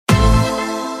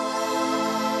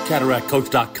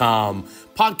CataractCoach.com,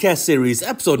 podcast series,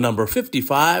 episode number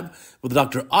 55, with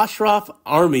Dr. Ashraf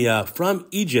Armia from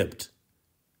Egypt.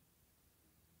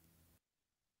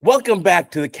 Welcome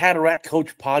back to the Cataract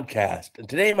Coach podcast. And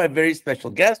today, my very special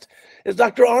guest is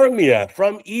Dr. Armia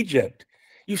from Egypt.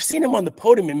 You've seen him on the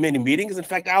podium in many meetings. In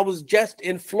fact, I was just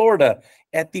in Florida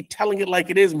at the Telling It Like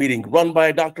It Is meeting run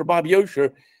by Dr. Bob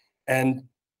Yosher, and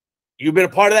you've been a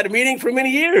part of that meeting for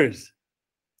many years.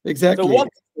 Exactly. So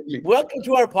welcome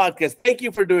to our podcast. Thank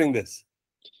you for doing this.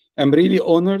 I'm really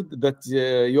honored that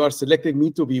you are selecting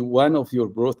me to be one of your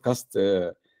broadcast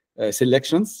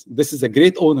selections. This is a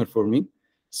great honor for me.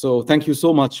 So thank you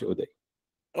so much, Uday.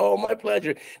 Oh, my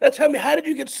pleasure. Now tell me, how did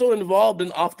you get so involved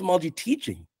in ophthalmology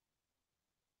teaching?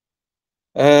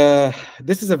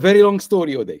 This is a very long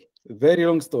story, Uday. Very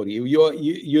long story.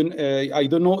 I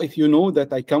don't know if you know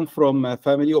that I come from a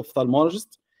family of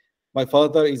ophthalmologists. My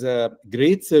father is a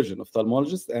great surgeon,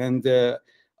 ophthalmologist, and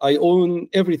I own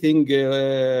everything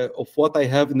of what I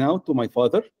have now to my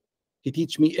father. He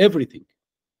teach me everything.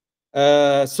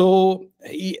 So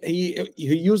he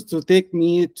used to take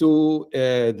me to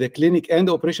the clinic and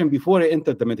the operation before I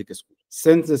entered the medical school,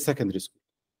 since the secondary school.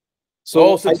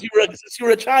 So since you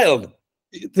were a child.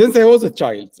 Since I was a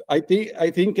child, I think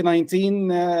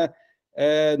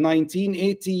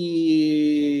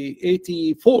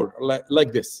 1984,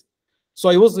 like this. So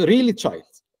I was really a child,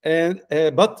 and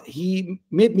but he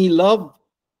made me love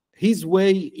his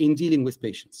way in dealing with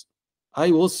patients.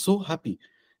 I was so happy.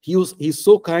 He's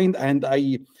so kind, and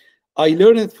I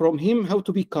learned from him how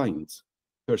to be kind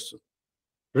person,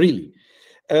 really.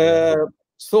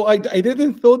 So I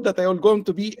didn't thought that I was going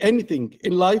to be anything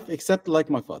in life except like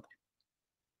my father.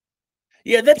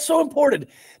 Yeah, that's so important.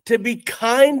 To be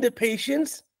kind to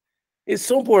patients is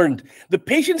so important. The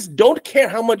patients don't care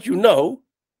how much you know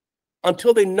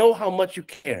until they know how much you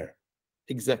care.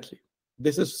 Exactly.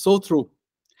 This is so true.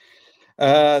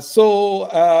 So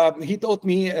he taught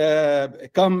me,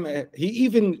 he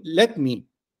even let me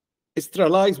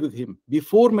sterilize with him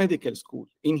before medical school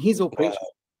in his operation. Wow.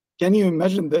 Can you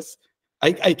imagine this?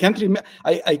 I can't remember.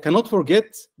 I cannot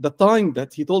forget the time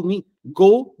that he told me,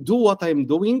 go do what I'm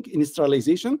doing in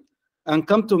sterilization and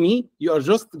come to me. You are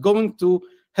just going to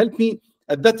help me.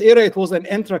 At that era, it was an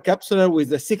intracapsular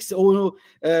with a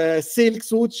 6-0 silk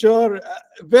suture,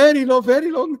 very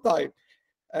long time.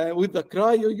 With the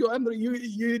cry,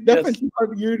 you definitely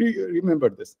remember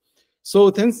this.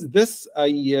 So since this,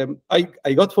 I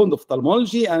got fond of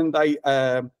ophthalmology, and I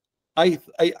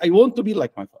want to be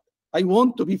like my father. I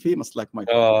want to be famous like my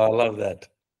father. Oh, I love that.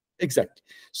 Exactly.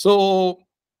 So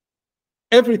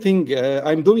everything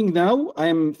I'm doing now,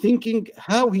 I'm thinking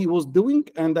how he was doing,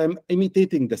 and I'm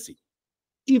imitating the same.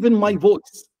 Even my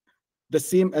voice, the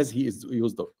same as he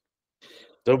was doing.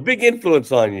 So big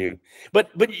influence on you.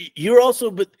 But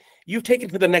you've taken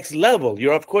it to the next level.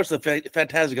 You're, of course, a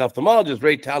fantastic ophthalmologist,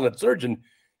 very talented surgeon,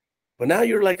 but now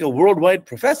you're like a worldwide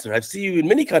professor. I see you in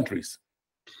many countries.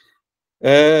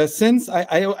 Since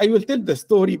I will tell the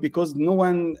story because no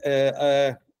one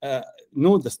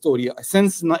knows the story.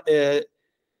 Since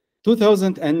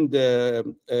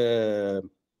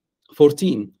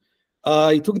 2014,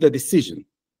 I took the decision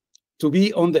to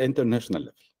be on the international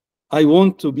level. I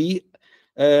want to be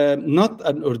not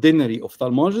an ordinary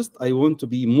ophthalmologist. I want to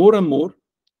be more and more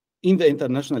in the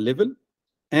international level,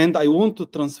 and I want to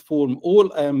transform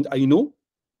all I know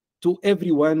to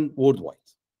everyone worldwide.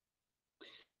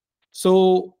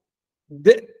 So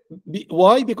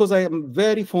why? Because I am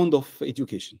very fond of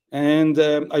education, and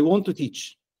I want to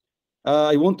teach.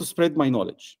 I want to spread my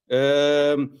knowledge.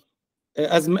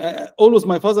 Always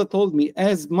my father told me,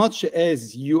 as much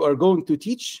as you are going to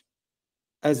teach,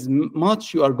 as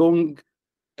much you are going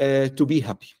to be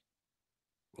happy.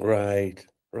 Right.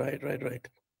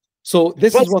 So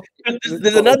this is what...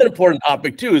 There's another important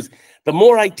topic too, is the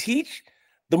more I teach,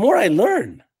 the more I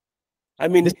learn. I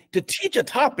mean, to teach a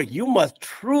topic, you must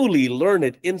truly learn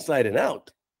it inside and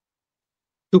out.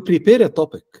 To prepare a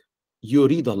topic, you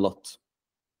read a lot.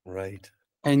 Right.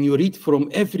 And you read from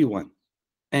everyone.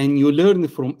 And you learn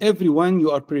from everyone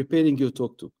you are preparing your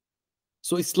talk to.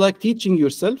 So it's like teaching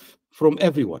yourself from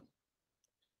everyone.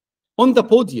 On the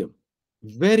podium,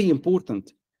 very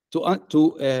important to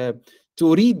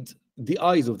read the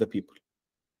eyes of the people.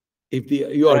 If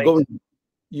you are going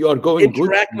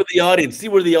interact with the audience, see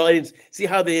where the audience, see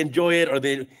how they enjoy it. Are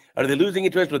they losing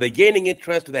interest? Are they gaining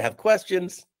interest? Do they have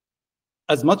questions?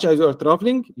 As much as you are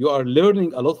traveling, you are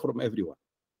learning a lot from everyone.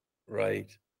 Right.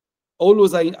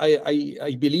 Always,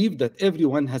 I believe that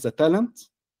everyone has a talent,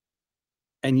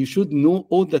 and you should know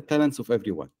all the talents of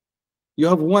everyone. You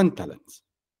have one talent,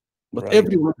 but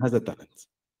everyone has a talent.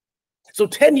 So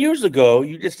 10 years ago,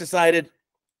 you just decided,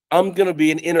 I'm going to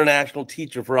be an international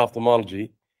teacher for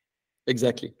ophthalmology.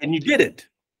 Exactly. And you did it.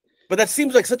 But that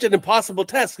seems like such an impossible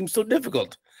task. It seems so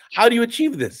difficult. How do you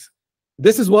achieve this?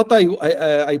 This is what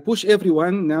I push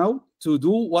everyone now to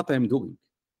do what I'm doing.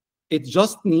 It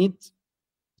just needs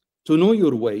to know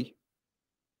your way,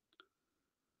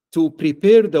 to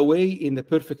prepare the way in the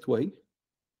perfect way,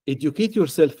 educate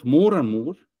yourself more and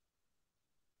more,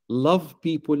 love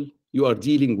people you are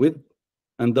dealing with,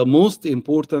 and the most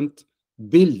important,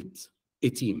 build a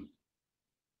team.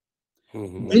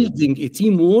 Building a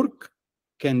teamwork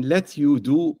can let you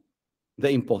do the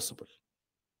impossible.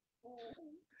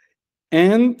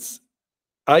 And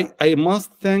I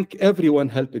must thank everyone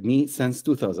helped me since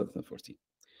 2014.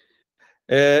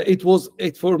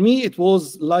 For me, it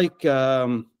was like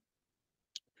a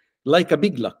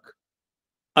big luck.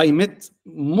 I met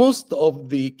most of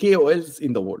the KOLs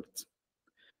in the world.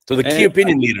 So the key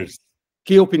opinion leaders.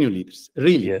 Key opinion leaders,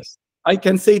 really. Yes. I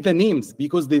can say the names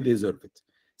because they deserve it.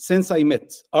 Since I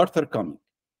met Arthur Cumming,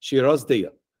 Shiraz Dea,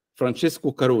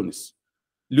 Francesco Caronis,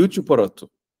 Lucio Paratto,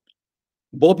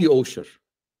 Bobby Osher,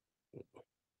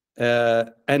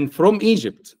 and from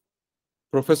Egypt,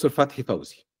 Professor Fathi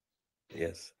Fawzi.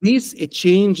 Yes. It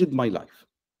changed my life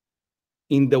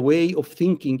in the way of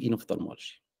thinking in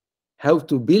ophthalmology, how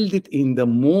to build it in the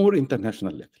more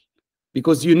international level.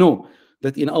 Because you know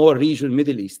that in our region,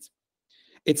 Middle East,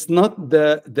 it's not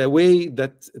the way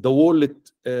that the world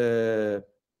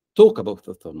talk about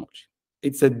ophthalmology.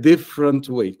 It's a different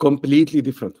way, completely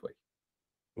different way.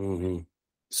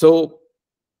 So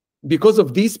because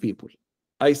of these people,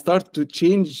 I start to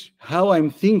change how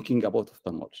I'm thinking about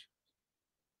ophthalmology.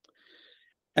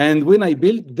 And when I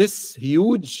built this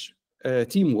huge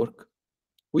teamwork,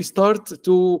 we start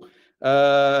to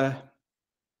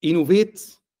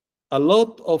innovate a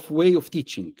lot of way of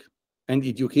teaching and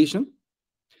education,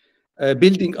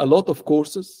 building a lot of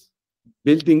courses,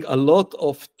 building a lot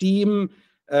of team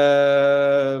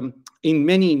in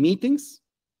many meetings.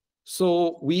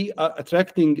 So we are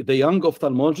attracting the young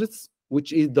ophthalmologists,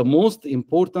 which is the most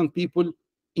important people,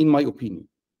 in my opinion.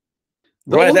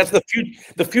 Right, that's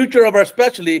the future of our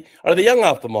specialty are the young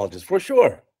ophthalmologists, for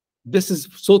sure. This is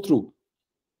so true.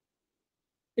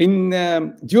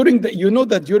 During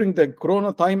the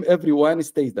Corona time, everyone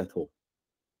stays at home.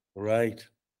 Right.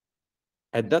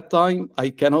 At that time, I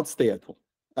cannot stay at home.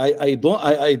 I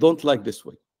don't like this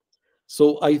way.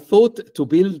 So I thought to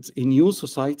build a new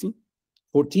society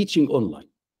for teaching online.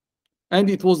 And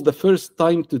it was the first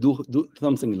time to do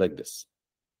something like this.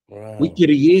 Wow. We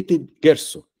created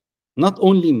Gerso. Not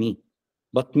only me,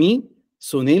 but me,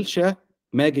 Sunil Shah,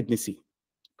 Magid Nisi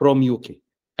from UK.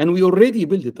 And we already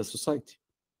built a society.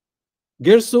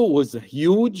 Gerso was a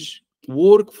huge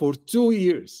work for 2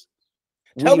 years.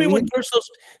 Tell me what Gerso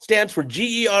stands for.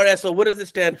 GERSO. What does it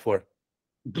stand for?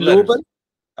 Global.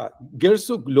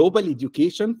 Gerso, Global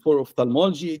Education for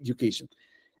Ophthalmology Education.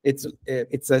 It's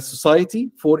a society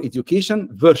for education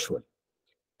virtual.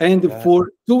 And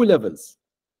for 2 levels,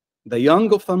 the young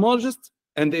ophthalmologist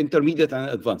and the intermediate and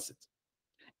advanced.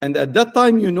 And at that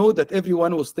time, you know that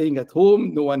everyone was staying at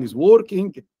home, no one is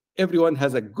working, everyone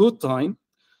has a good time.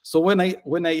 So when I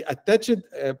attach it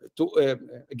to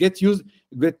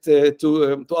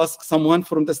ask someone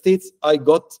from the States, I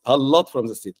got a lot from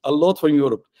the States, a lot from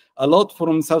Europe, a lot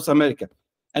from South America,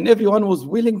 and everyone was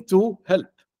willing to help.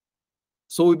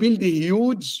 So we built a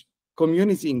huge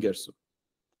community in Gerso.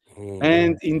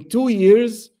 And in 2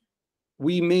 years,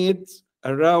 we made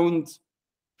around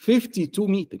 52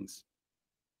 meetings.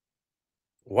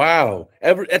 Wow.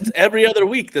 Every other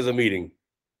week there's a meeting.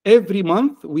 Every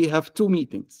month we have 2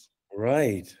 meetings.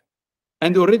 Right.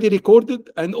 And already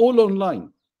recorded and all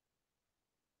online.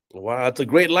 Wow, it's a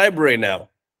great library now.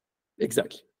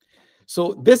 Exactly.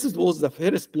 So this was the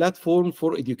first platform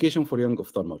for education for young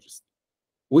ophthalmologists,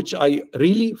 which I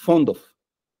really fond of.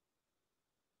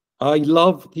 I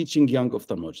love teaching young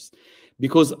ophthalmologists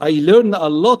because I learn a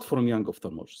lot from young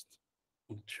ophthalmologists.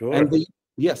 Sure. And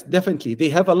yes, definitely. They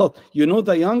have a lot. You know,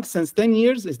 the young since 10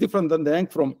 years is different than the young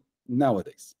from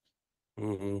nowadays.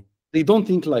 They don't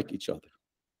think like each other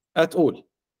at all.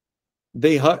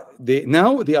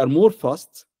 Now they are more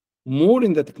fast, more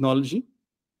in the technology.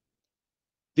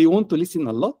 They want to listen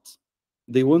a lot.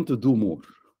 They want to do more.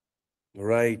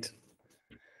 Right.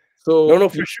 So no,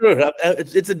 for sure.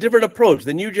 It's a different approach.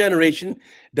 The new generation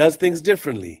does things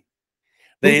differently.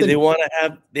 They want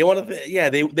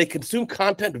to they consume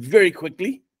content very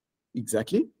quickly.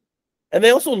 Exactly. And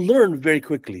they also learn very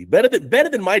quickly. Better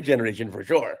than my generation, for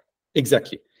sure.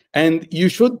 Exactly. And you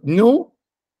should know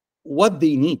what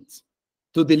they need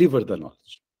to deliver the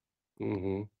knowledge.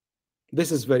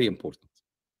 This is very important.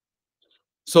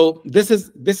 So this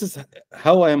is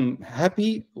how I'm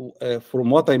happy from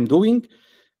what I'm doing,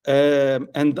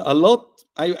 and a lot.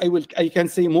 I can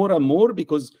say more and more,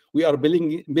 because we are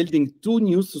building 2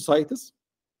 new societies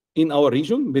in our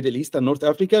region, Middle East and North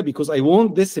Africa, because I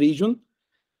want this region,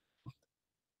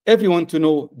 everyone to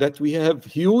know that we have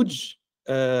huge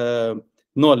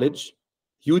knowledge,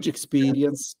 huge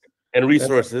experience, and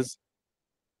resources.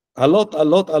 A lot,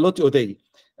 Uday.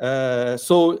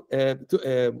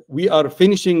 We are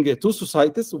finishing 2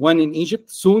 societies, one in Egypt,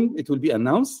 soon it will be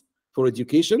announced, for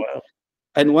education. Wow.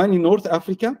 And one in North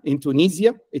Africa, in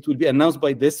Tunisia, it will be announced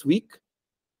by this week,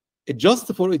 just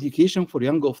for education for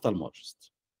young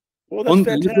ophthalmologists. Well, that's on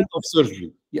fantastic. the level of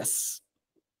surgery. Yes.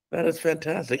 That is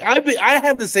fantastic. I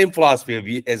have the same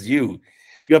philosophy as you.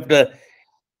 You have to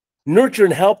nurture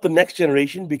and help the next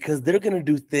generation, because they're going to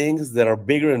do things that are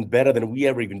bigger and better than we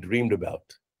ever even dreamed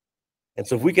about. And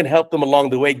so if we can help them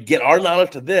along the way, get our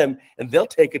knowledge to them, and they'll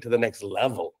take it to the next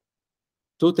level.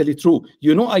 Totally true.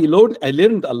 You know, I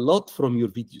learned a lot from your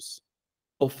videos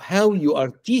of how you are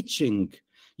teaching,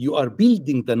 you are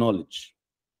building the knowledge.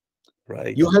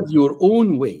 Right. You have your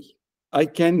own way. I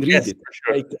can read it. For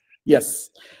sure. Yes.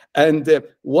 And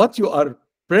what you are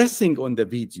pressing on the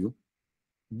video,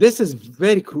 this is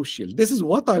very crucial. This is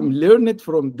what I'm learned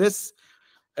from this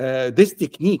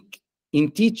technique in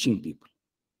teaching people.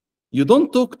 You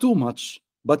don't talk too much,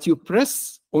 but you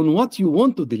press on what you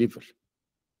want to deliver.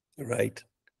 Right.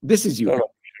 This is you. No, for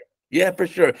sure. Yeah, for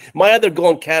sure. My other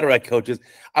goal in Cataract Coach is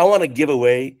I want to give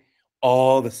away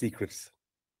all the secrets.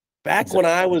 Back when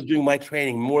I was doing my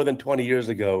training more than 20 years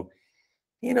ago,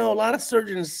 you know, a lot of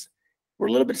surgeons were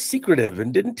a little bit secretive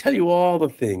and didn't tell you all the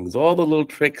things, all the little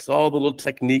tricks, all the little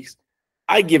techniques.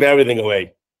 I give everything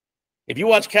away. If you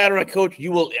watch Cataract Coach,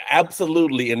 you will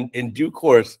absolutely, in due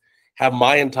course, have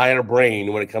my entire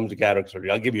brain when it comes to cataract surgery.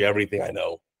 I'll give you everything I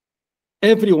know.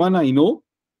 Everyone I know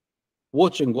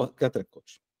watching Cataract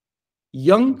Coach,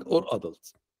 young or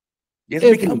adults. Yes,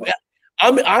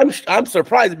 I'm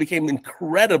surprised it became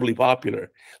incredibly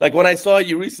popular. Like when I saw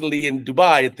you recently in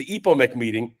Dubai at the EPOMEC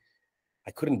meeting,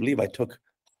 I couldn't believe I took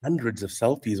hundreds of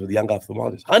selfies with young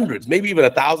ophthalmologists. Hundreds, maybe even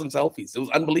 1,000 selfies. It was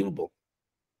unbelievable.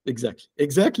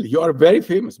 Exactly. You are very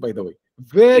famous, by the way.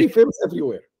 Very famous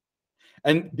everywhere.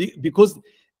 And because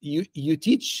you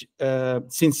teach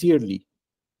sincerely.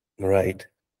 Right.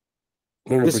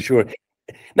 No, for sure.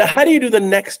 Now, how do you do the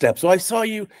next step? So I saw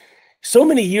you so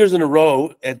many years in a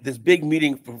row at this big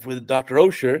meeting with Dr.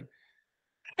 Osher.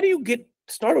 How do you get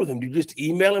started with him? Do you just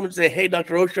email him and say, hey,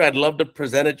 Dr. Osher, I'd love to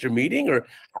present at your meeting? Or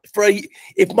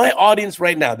if my audience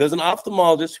right now, there's an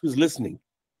ophthalmologist who's listening,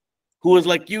 who was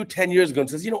like you 10 years ago and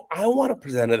says, you know, I want to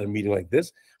present at a meeting like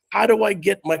this. How do I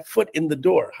get my foot in the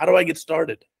door? How do I get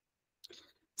started?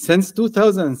 Since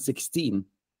 2016,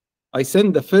 I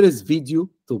sent the first video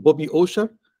to Bobby Osher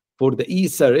for the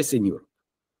ESRS in Europe.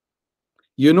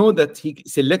 You know that he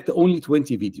selected only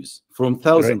 20 videos from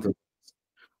thousands. Right.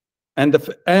 And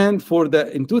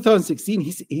in 2016,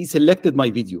 he selected my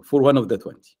video for one of the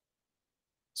 20.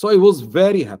 So I was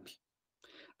very happy.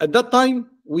 At that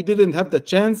time, we didn't have the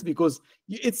chance because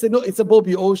it's a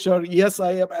Bobby Osher. Yes,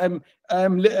 I'm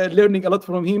learning a lot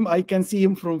from him. I can see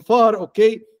him from far,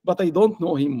 okay, but I don't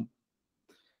know him.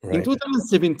 Right. In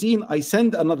 2017, I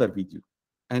sent another video,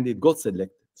 and it got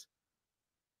selected.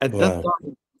 At that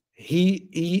time,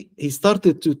 he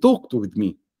started to talk with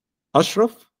me.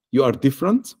 Ashraf, you are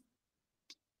different.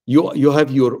 You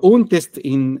have your own test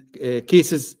in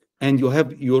cases, and you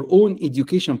have your own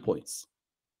education points.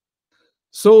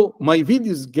 So my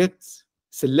videos get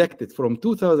selected from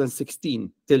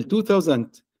 2016 till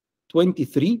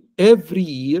 2023. Every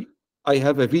year, I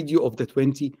have a video of the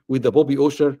 20 with the Bobby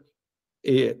Osher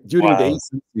during the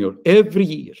senior. Every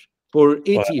year for 8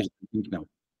 years, I think now.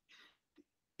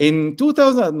 In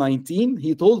 2019,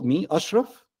 he told me,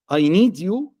 Ashraf, I need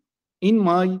you in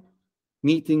my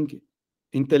meeting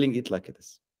in telling it like it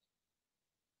is.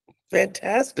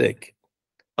 Fantastic.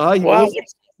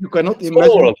 You cannot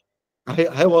imagine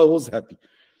how I was happy.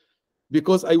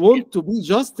 Because I want to be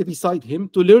just beside him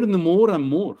to learn more and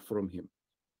more from him.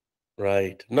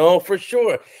 Right. No, for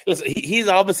sure. Listen, he's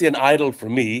obviously an idol for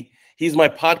me. He's my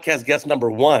podcast guest number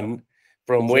 1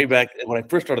 from way back when I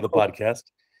first started the podcast,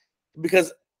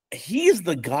 because he's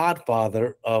the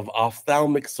godfather of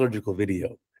ophthalmic surgical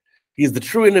video. He's the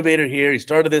true innovator here. He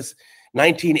started this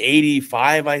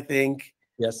 1985, I think.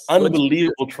 Yes.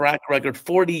 Unbelievable track record,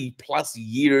 40 plus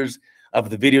years of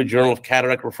the Video Journal of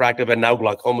Cataract, Refractive, and now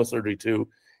glaucoma surgery too.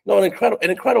 No, an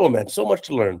incredible man. So much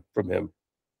to learn from him.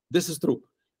 This is true.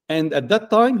 And at that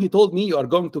time, he told me, you are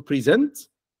going to present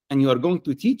and you are going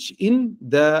to teach in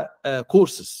the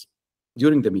courses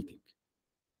during the meeting.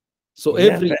 So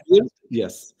every year,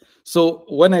 yes. So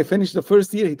when I finished the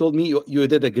first year, he told me, you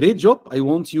did a great job. I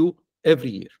want you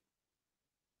every year.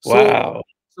 Wow.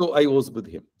 So I was with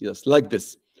him, yes, like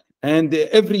this. And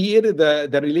every year,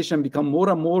 the relation become more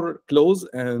and more close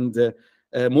and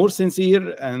more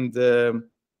sincere. And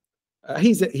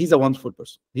he's a wonderful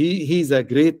person. He's a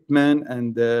great man,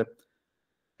 and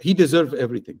he deserves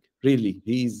everything. Really,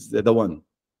 he's the one.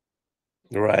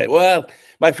 Right. Well,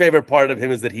 my favorite part of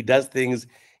him is that he does things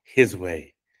his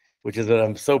way, which is what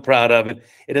I'm so proud of.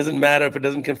 It doesn't matter if it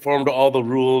doesn't conform to all the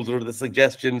rules or the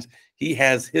suggestions. He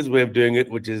has his way of doing it,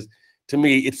 which is, to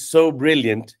me, it's so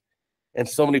brilliant, and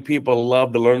so many people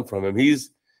love to learn from him.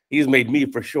 He's made me,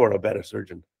 for sure, a better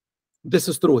surgeon. This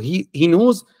is true. He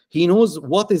knows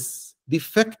what is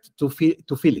defect to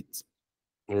fill it.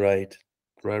 Right.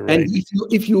 And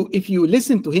if you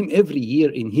listen to him every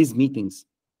year in his meetings,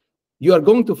 you are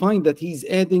going to find that he's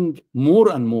adding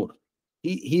more and more.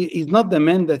 He is not the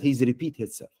man that he's repeat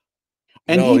himself.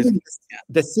 And no, even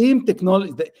the same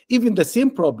technology, even the same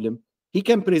problem, he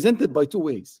can present it by two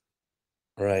ways.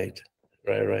 Right.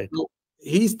 So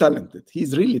he's talented.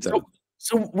 He's really talented.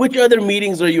 So which other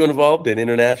meetings are you involved in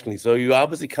internationally? So you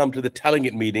obviously come to the Telling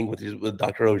It meeting with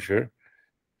Dr. Osher.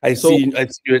 I see you at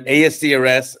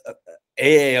ASCRS,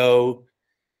 AAO,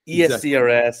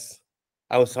 ESCRS. Exactly.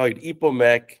 I saw you at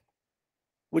EPOMEC.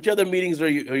 Which other meetings are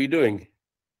you doing?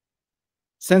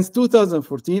 Since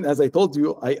 2014, as I told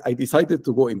you, I decided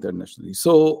to go internationally.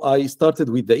 So I started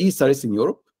with the ESRS in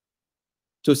Europe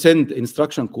to send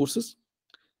instruction courses,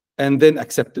 and then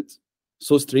accepted.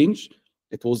 So strange.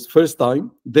 It was first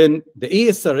time. Then the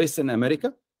ASRS in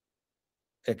America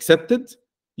accepted.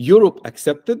 Europe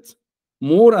accepted.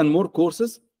 More and more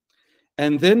courses.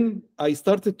 And then I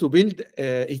started to build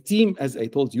a team, as I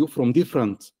told you, from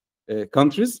different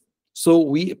countries. So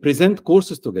we present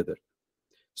courses together.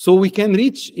 So we can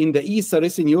reach in the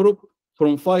ESRS in Europe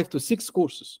from 5 to 6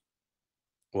 courses.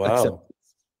 Wow.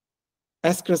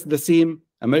 ASCRS the same,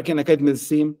 American Academy the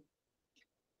same.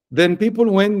 Then people,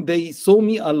 when they saw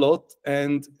me a lot,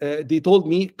 and they told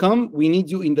me, come, we need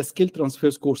you in the skill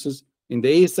transfers courses in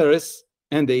the ASRS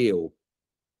and the AO.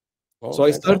 Oh, so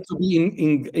I started to be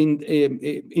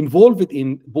involved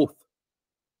in both,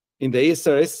 in the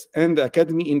ASRS and the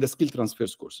Academy in the skill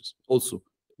transfers courses also,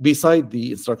 beside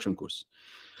the instruction course.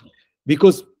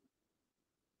 Because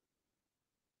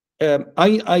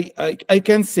I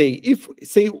can say,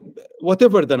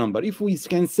 whatever the number, if we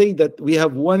can say that we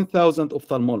have 1,000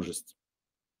 ophthalmologists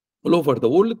all over the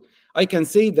world, I can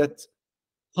say that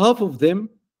half of them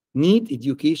need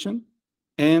education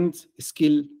and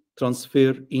skill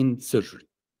transfer in surgery.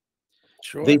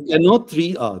 Sure. They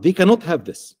cannot have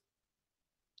this.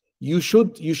 You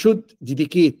should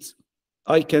dedicate,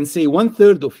 I can say,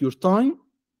 1/3 of your time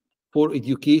for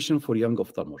education for young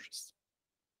ophthalmologists.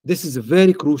 This is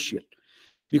very crucial,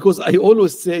 because I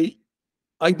always say,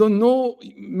 I don't know,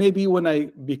 maybe when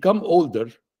I become older,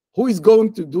 who is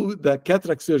going to do the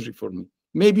cataract surgery for me?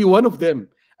 Maybe one of them.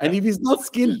 And if he's not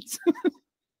skilled,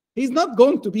 he's not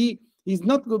going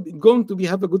to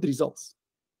have a good results.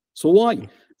 So why?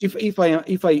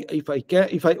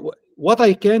 What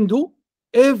I can do,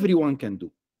 everyone can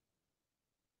do.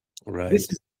 Right.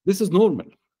 This is normal.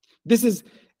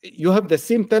 You have the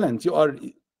same talent. You are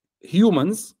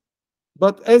humans,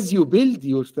 but as you build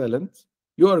your talent,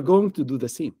 you are going to do the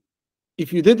same.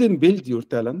 If you didn't build your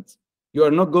talent, you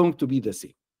are not going to be the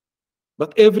same.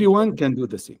 But everyone can do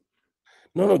the same.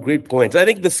 No, great points. I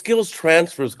think the skills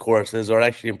transfers courses are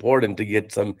actually important to get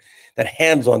that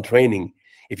hands-on training.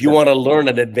 If you want to learn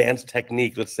an advanced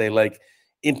technique, let's say like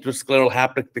intrascleral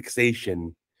haptic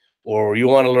fixation, or you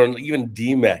want to learn even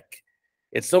DMEC,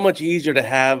 it's so much easier to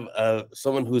have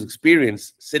someone who's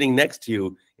experienced sitting next to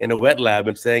you in a wet lab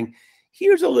and saying,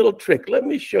 here's a little trick, let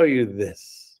me show you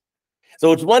this.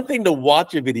 So it's one thing to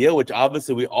watch a video, which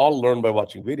obviously we all learn by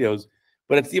watching videos,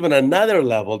 but it's even another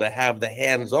level to have the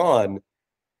hands-on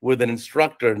with an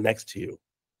instructor next to you.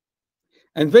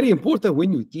 And very important,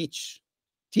 when you teach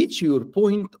your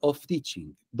point of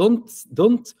teaching. Don't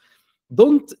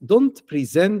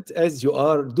present as you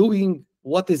are doing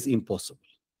what is impossible.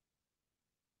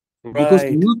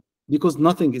 Right. Because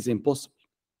nothing is impossible.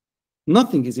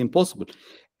 Nothing is impossible.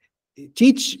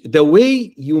 Teach the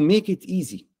way you make it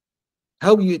easy.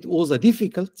 How it was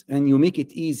difficult and you make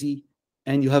it easy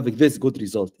and you have this good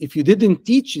result. If you didn't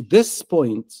teach this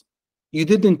point, you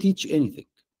didn't teach anything.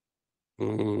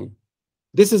 Mm-hmm.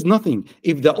 This is nothing.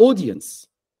 If the audience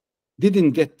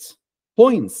didn't get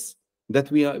points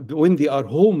that when they are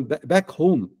back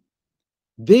home,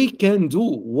 they can do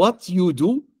what you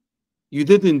do you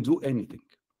didn't do anything.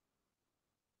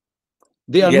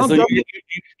 They are Yeah, not. so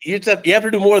you have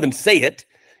to do more than say it.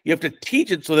 You have to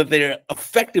teach it so that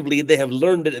they have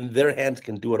learned it and their hands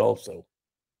can do it also.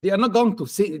 They are not going to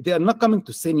say. They are not coming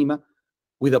to cinema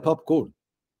with a popcorn.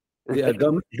 They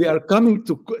are coming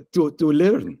to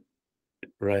learn.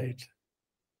 Right.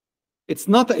 It's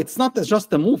not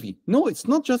just a movie. No, it's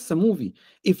not just a movie.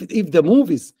 If the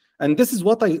movies, and this is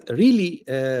what I really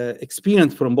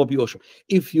experienced from Bobby Osho,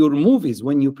 if your movies,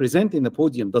 when you present in the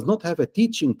podium, does not have a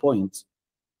teaching point,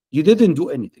 you didn't do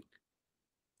anything.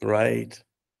 Right.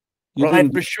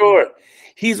 Right, for sure.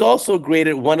 He's also great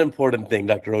at one important thing,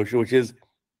 Dr. Osho, which is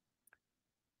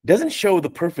doesn't show the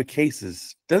perfect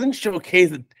cases, doesn't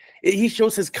showcase it. He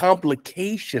shows his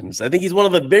complications. I think he's one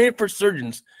of the very first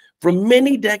surgeons from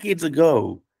many decades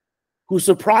ago who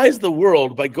surprised the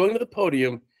world by going to the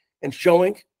podium and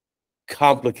showing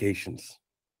complications.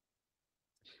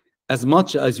 As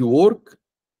much as you work,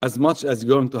 as much as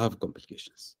you're going to have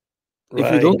complications. Right.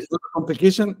 If you don't have a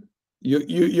complication,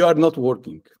 you are not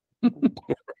working.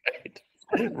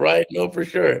 Right. No, for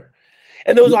sure.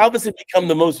 And those obviously become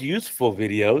the most useful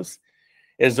videos,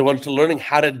 is the ones to learning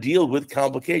how to deal with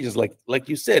complications. Like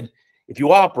you said, if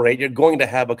you operate, you're going to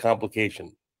have a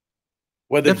complication.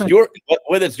 Whether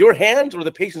it's your hands or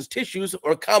the patient's tissues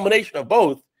or a combination of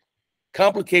both,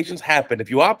 complications happen. If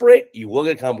you operate, you will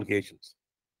get complications.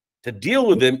 To deal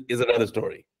with them is another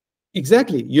story.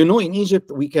 Exactly. You know, in Egypt,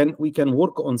 we can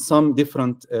work on some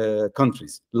different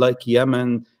countries like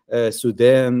Yemen,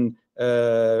 Sudan,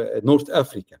 North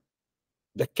Africa.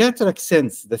 The cataract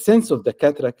sense, the sense of the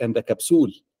cataract and the capsule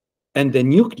and the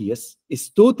nucleus is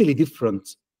totally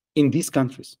different in these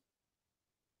countries.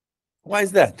 Why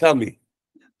is that? Tell me.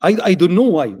 I don't know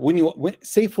why.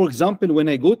 Say, for example, when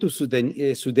I go to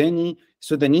Sudanese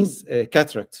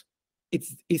cataract,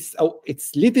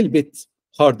 it's little bit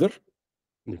harder.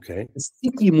 Okay.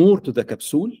 Sticky more to the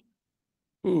capsule.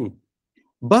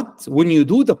 But when you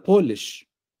do the polish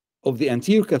of the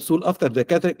anterior capsule after the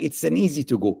cataract, it's an easy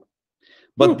to go.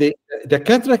 But the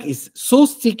cataract is so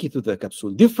sticky to the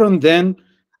capsule, different than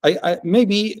I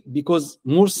maybe because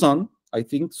more sun, I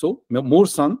think so. More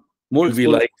sun, more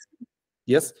light.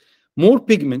 Yes, more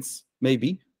pigments,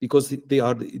 maybe because they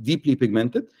are deeply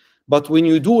pigmented. But when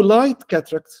you do light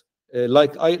cataract,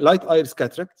 light iris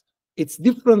cataract, it's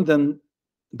different than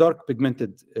dark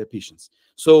pigmented patients.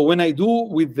 So when I do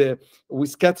with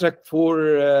cataract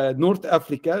for North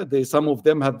Africa, some of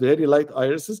them have very light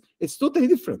irises. It's totally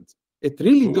different. It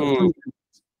really different.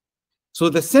 So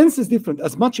the sense is different.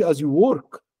 As much as you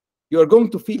work, you are going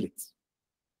to feel it.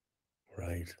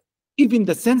 Right. Even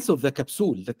the sense of the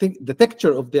capsule, the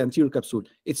texture of the anterior capsule,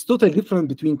 it's totally different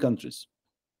between countries.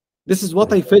 This is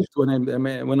what I felt when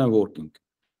I'm working.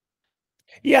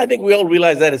 Yeah, I think we all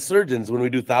realize that as surgeons when we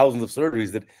do thousands of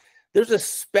surgeries that there's a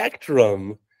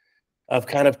spectrum of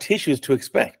kind of tissues to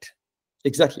expect.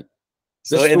 Exactly.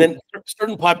 So, and then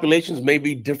certain populations may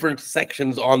be different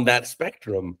sections on that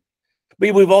spectrum.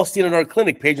 But we've all seen in our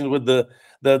clinic patients with the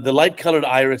light-colored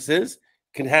irises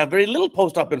can have very little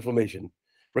post-op inflammation.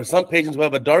 For some patients who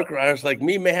have a darker iris like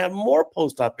me may have more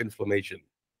post-op inflammation.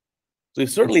 So we've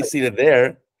certainly seen it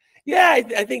there. Yeah,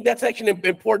 I think that's actually an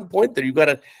important point there. You've got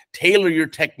to tailor your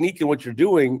technique and what you're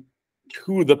doing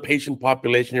to the patient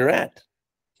population you're at.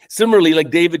 Similarly, like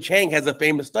David Chang has a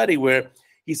famous study where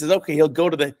he says, okay, he'll do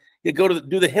the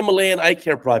Himalayan eye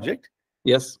care project.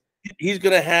 Yes. He's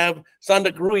going to have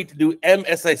Sandak Rui to do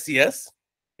MSICS,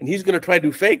 and he's going to try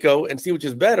to do phaco and see which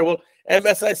is better. Well,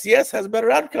 MSICS has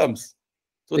better outcomes.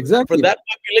 So for that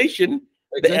population,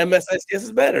 the MSICS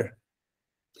is better.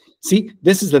 See,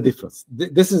 this is the difference.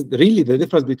 This is really the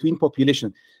difference between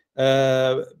population.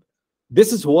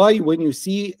 This is why when you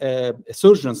see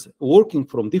surgeons working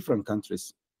from different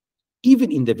countries,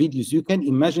 even in the videos, you can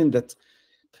imagine that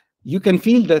you can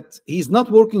feel that he's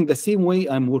not working the same way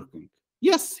I'm working.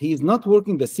 Yes, he is not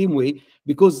working the same way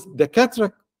because the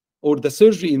cataract or the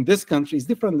surgery in this country is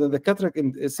different than the cataract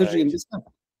and surgery in this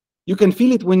country. You can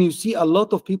feel it when you see a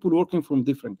lot of people working from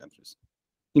different countries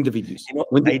in the videos. You know,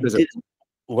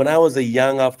 when I was a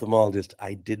young ophthalmologist,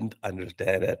 I didn't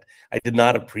understand it. I did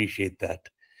not appreciate that.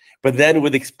 But then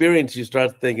with experience, you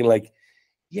start thinking like,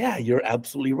 yeah, you're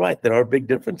absolutely right. There are big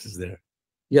differences there.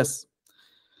 Yes.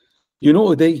 You know,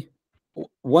 Uday,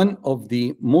 one of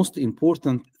the most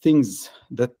important things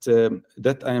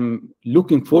that I'm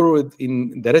looking forward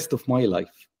in the rest of my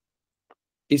life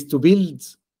is to build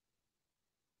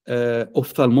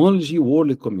ophthalmology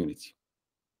world community.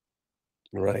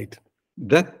 Right.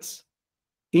 That's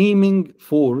aiming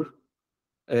for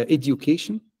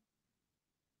education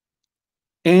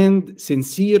and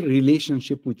sincere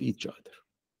relationship with each other.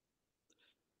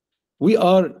 we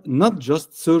are not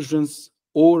just surgeons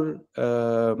or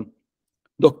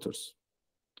doctors.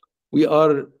 We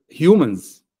are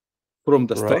humans from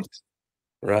the start.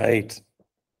 Right.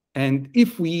 And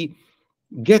if we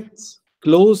get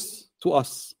close to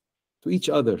us, to each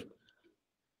other,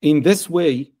 in this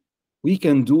way, we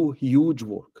can do huge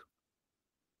work.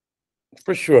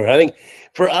 For sure. I think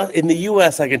for us in the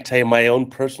US, I can tell you my own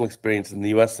personal experience in the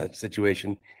US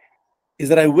situation is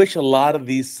that I wish a lot of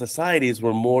these societies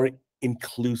were more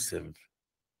inclusive.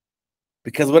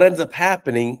 Because what ends up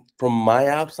happening from my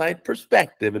outside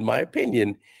perspective, in my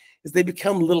opinion, is they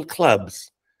become little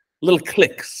clubs, little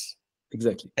cliques.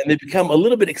 Exactly. And they become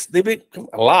they become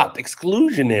a lot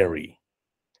exclusionary.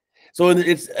 So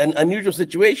it's an unusual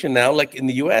situation now, like in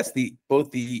the US,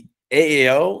 both the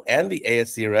AAO and the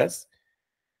ASCRS,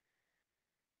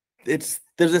 there's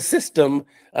a system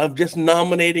of just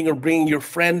nominating or bringing your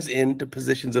friends into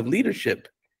positions of leadership.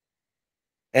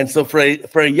 And so for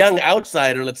a young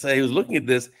outsider, let's say, who's looking at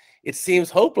this, it seems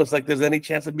hopeless, like there's any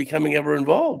chance of becoming ever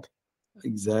involved.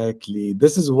 Exactly.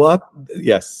 This is what,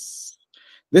 yes.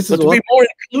 This so is to what be more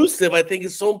inclusive, I think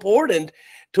is so important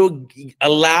to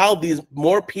allow these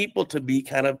more people to be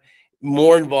kind of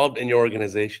more involved in your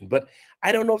organization. But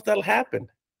I don't know if that'll happen.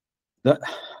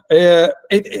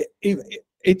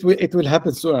 It will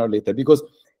happen sooner or later, because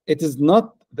it is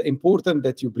not important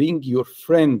that you bring your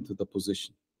friend to the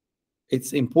position.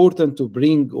 It's important to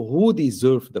bring who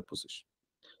deserves the position,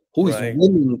 who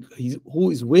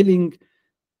is willing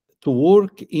to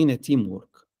work in a teamwork.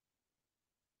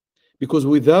 Because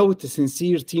without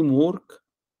sincere teamwork,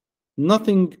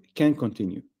 nothing can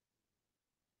continue.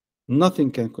 Nothing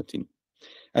can continue.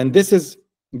 And this is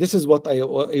what I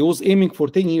was aiming for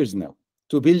 10 years now,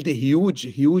 to build a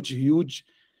huge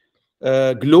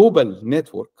global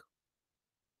network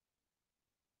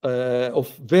of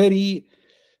very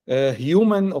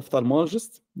human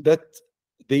ophthalmologists that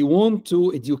they want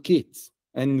to educate,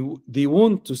 and they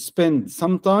want to spend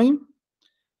some time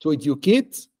to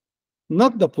educate,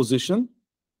 not the position,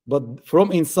 but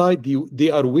from inside they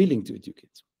are willing to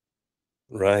educate.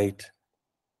 Right.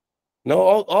 No,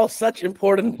 all such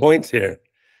important points here.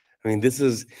 I mean, this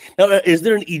is now. Is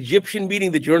there an Egyptian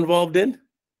meeting that you're involved in?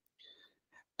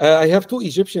 I have 2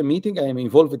 Egyptian meetings I am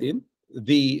involved in.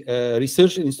 The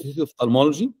Research Institute of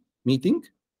Ophthalmology meeting,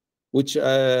 which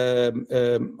I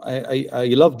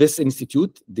love this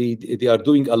institute. They are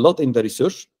doing a lot in the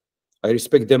research. I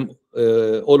respect them,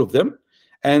 all of them.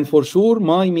 And for sure,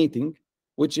 my meeting,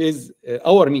 which is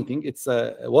our meeting, it's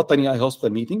a Watani Eye Hospital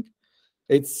meeting.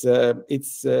 It's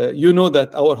you know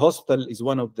that our hospital is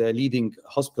one of the leading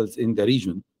hospitals in the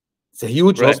region. It's a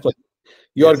huge hospital.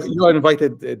 You are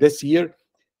invited this year.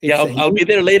 I'll be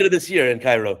there later this year in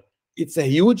Cairo. It's a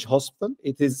huge hospital.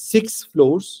 It is 6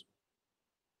 floors,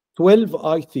 12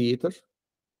 eye theaters,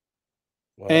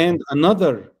 and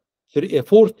another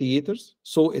 4 theaters.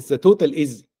 So the total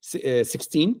is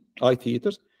 16 eye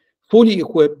theaters, fully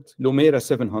equipped Lumera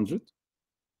 700.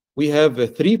 We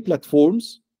have 3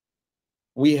 platforms.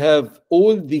 We have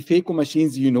all the phaco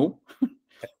machines, you know.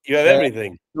 You have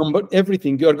everything.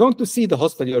 Everything. You are going to see the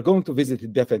hospital. You are going to visit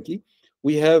it definitely.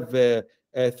 We have 4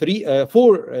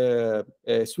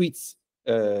 suites,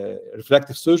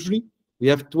 refractive surgery. We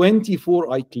have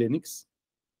 24 eye clinics.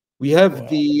 We have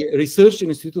the Research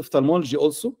Institute of Ophthalmology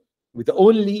also, with the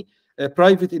only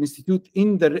private institute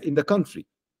in the country.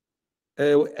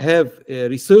 Have a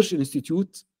research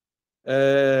institute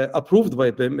approved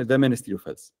by the Ministry of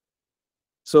Health.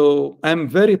 So I'm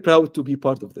very proud to be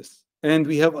part of this. And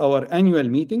we have our annual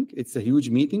meeting. It's a huge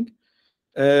meeting.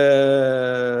 These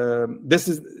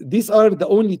are the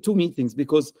only 2 meetings,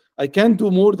 because I can't do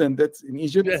more than that in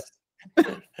Egypt. Yes.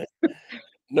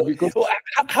 No, because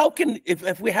how can,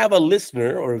 if we have a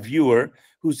listener or a viewer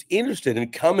who's interested in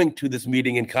coming to this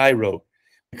meeting in Cairo,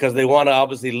 because they want to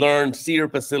obviously learn, see your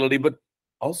facility, but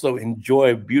also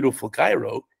enjoy beautiful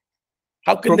Cairo,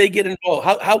 how can they get involved?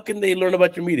 How can they learn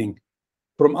about your meeting?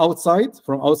 From outside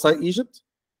Egypt?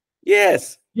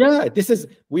 Yes. Yeah,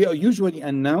 we usually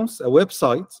announce a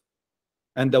website,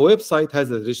 and the website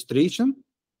has a registration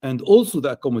and also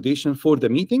the accommodation for the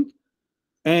meeting.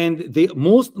 And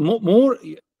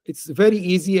it's very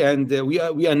easy, and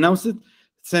we announce it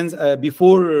since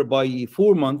before by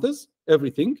 4 months,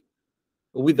 everything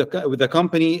with the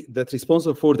company that's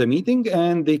responsible for the meeting,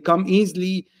 and they come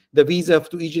easily. The visa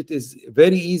to Egypt is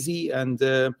very easy, and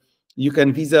you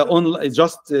can visa online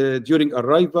just during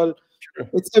arrival. Sure.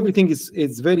 Everything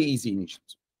is very easy in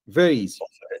Egypt. Very easy.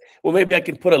 Well, maybe I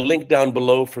can put a link down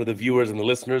below for the viewers and the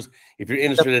listeners if you're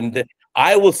interested in.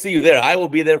 I will see you there. I will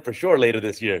be there for sure later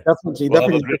this year. Definitely, we'll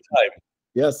have a great time.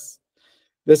 Yes,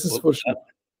 this is for sure.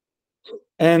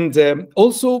 And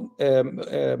also,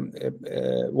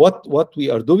 what we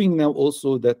are doing now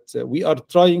also that we are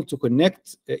trying to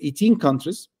connect 18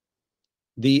 countries,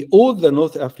 all the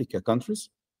North Africa countries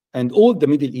and all the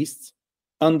Middle East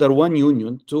under one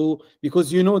union,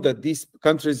 because you know that these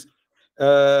countries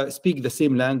speak the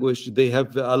same language. They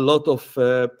have a lot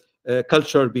of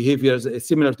cultural behaviors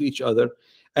similar to each other.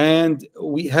 And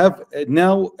we have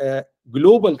now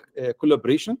global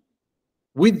collaboration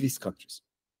with these countries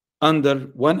under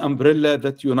one umbrella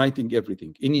that uniting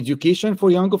everything in education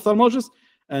for young ophthalmologists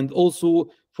and also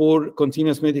for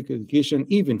continuous medical education,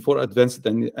 even for advanced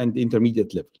and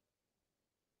intermediate level.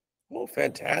 Oh,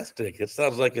 fantastic. It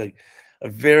sounds like a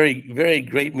very, very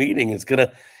great meeting.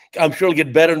 I'm sure it'll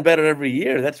get better and better every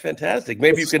year. That's fantastic.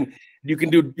 Maybe you can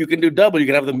do double. You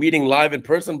can have the meeting live in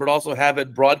person, but also have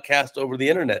it broadcast over the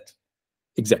internet.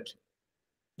 Exactly.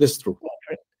 That's true.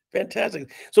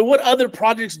 Fantastic. So what other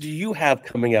projects do you have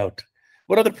coming out?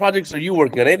 What other projects are you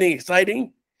working on? Anything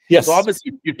exciting? Yes. So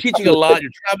obviously you're teaching a lot,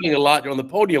 you're traveling a lot, you're on the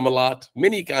podium a lot,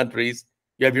 many countries,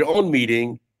 you have your own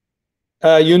meeting.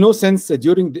 Since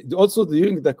during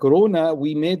the Corona,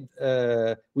 we made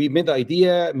the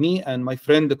idea, me and my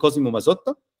friend Cosimo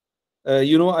Mazzotta.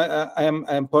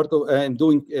 I'm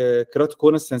doing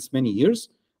keratoconus since many years,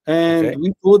 and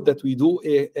we thought that we do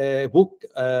a book,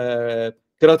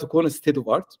 keratoconus state of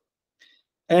art.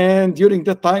 And during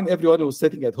that time, everyone was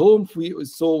sitting at home.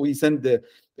 So we sent the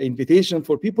invitation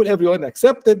for people. Everyone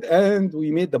accepted, and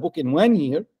we made the book in 1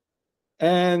 year.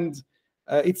 And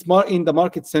it's in the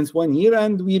market since 1 year,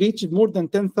 and we reached more than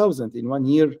 10,000 in 1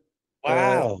 year.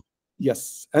 Wow.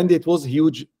 Yes, and it was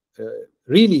huge,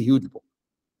 really huge book.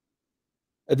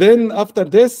 Then after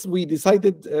this, we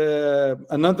decided with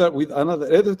another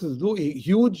editor to do a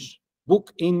huge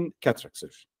book in cataract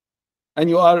surgery. And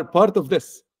you are part of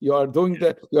this. You are going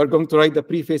to write the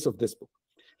preface of this book.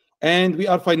 And we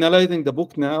are finalizing the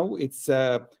book now. It's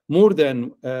more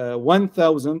than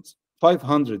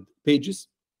 1,500 pages.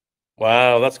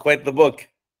 Wow, that's quite the book.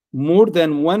 More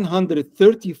than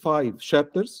 135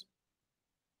 chapters.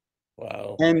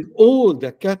 Wow. And all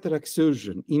the cataract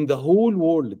surgeons in the whole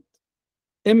world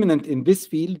eminent in this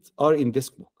field are in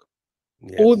this book.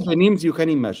 Yes. All the names you can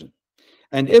imagine.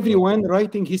 And everyone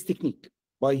writing his technique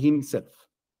by himself.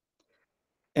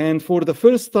 And for the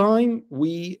first time,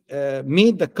 we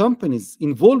made the companies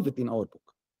involved in our book.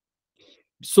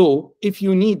 So if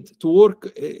you need to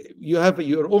work, you have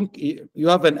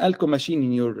an Alcon machine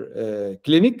in your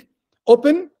clinic,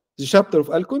 open the chapter of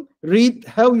Alcon, read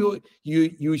how you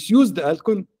use the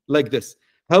Alcon like this,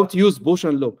 how to use Bosch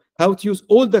and Loeb, how to use.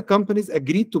 All the companies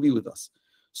agreed to be with us.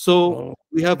 So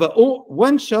we have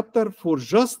one chapter for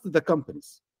just the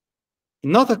companies,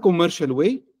 not a commercial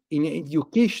way, in an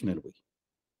educational way.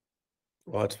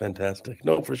 Oh, it's fantastic.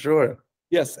 No, for sure.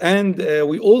 Yes, and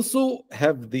we also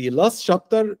have the last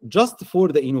chapter just for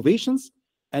the innovations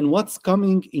and what's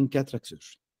coming in cataract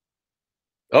surgery.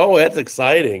 Oh, that's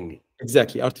exciting.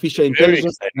 Exactly. Artificial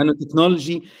intelligence,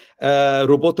 nanotechnology,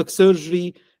 robotic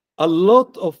surgery, a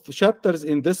lot of chapters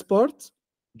in this part,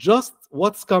 just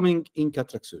what's coming in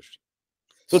cataract surgery.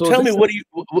 So tell me, what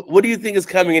do you think is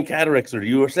coming in cataract surgery?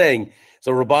 You were saying,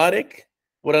 so robotic,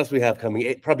 what else we have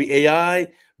coming? Probably AI,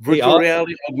 virtual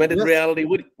reality, augmented reality.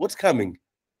 What's coming?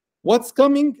 What's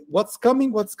coming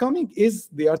is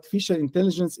the artificial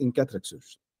intelligence in cataract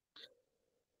surgery.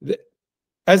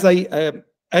 As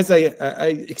I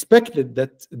expected,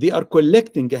 that they are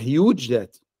collecting a huge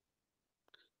data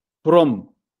from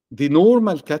the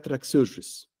normal cataract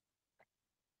surgeries,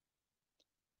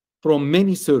 from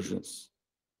many surgeons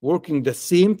working the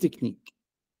same technique,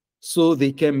 so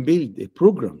they can build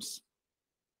programs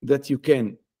that you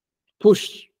can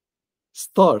push,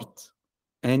 start,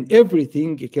 and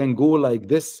everything can go like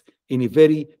this in a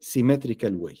very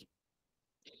symmetrical way.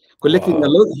 Collecting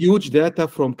huge data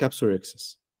from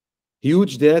capsulorhexis,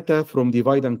 huge data from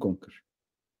divide and conquer,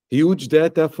 huge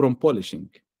data from polishing.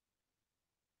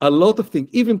 A lot of things,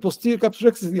 even posterior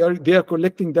capsulorhexis, they are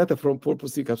collecting data for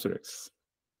posterior capsulorhexis.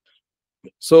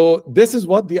 So this is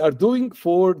what they are doing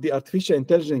for the artificial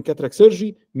intelligence in cataract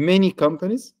surgery. Many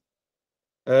companies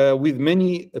with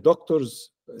many doctors,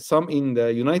 some in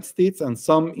the United States and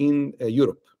some in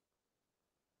Europe.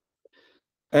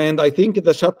 And I think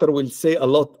the chapter will say a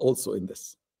lot also in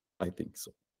this. I think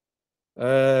so.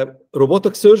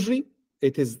 Robotic surgery,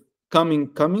 it is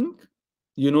coming.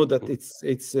 You know that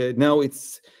it's now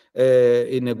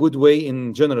in a good way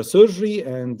in general surgery,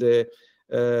 and they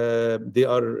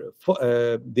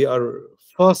are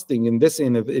fasting in this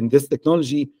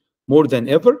technology more than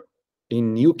ever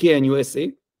in UK and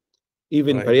USA,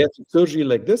 even bariatric surgery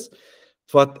like this.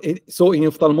 So in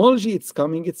ophthalmology, it's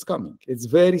coming. It's coming. It's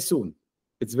very soon.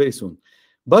 It's very soon.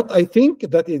 But I think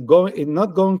that it's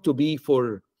not going to be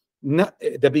for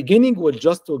the beginning. Will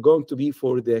just going to be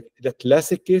for the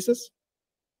classic cases.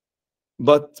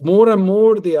 But more and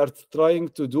more, they are trying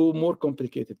to do more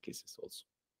complicated cases also.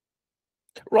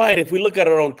 Right. If we look at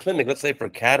our own clinic, let's say for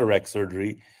cataract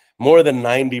surgery, more than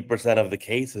 90% of the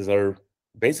cases are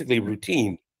basically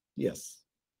routine. Yes.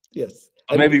 Yes.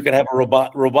 Or maybe you can have a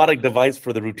robotic device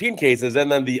for the routine cases,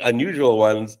 and then the unusual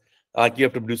ones, like you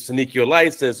have to do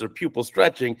suniculolysis or pupil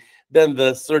stretching, then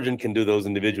the surgeon can do those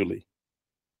individually.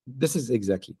 This is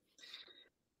exactly.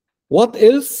 What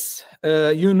else?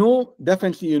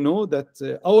 Definitely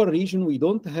that our region, we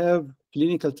don't have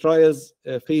clinical trials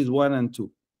phase 1 and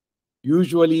 2.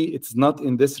 Usually, it's not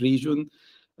in this region.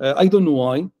 I don't know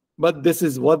why, but this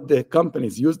is what the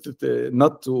companies used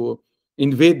not to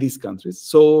invade these countries.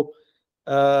 So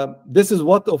this is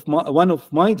one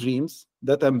of my dreams,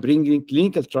 that I'm bringing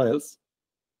clinical trials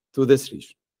to this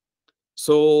region.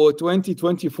 So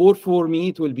 2024 for me,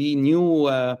 it will be new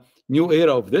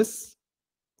era of this.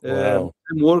 Wow.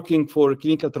 I'm working for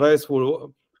clinical trials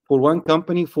for one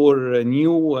company for a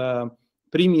new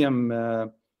premium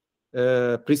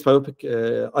presbyopic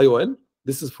IOL.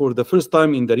 This is for the first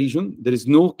time in the region. There is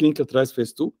no clinical trials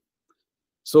phase 2.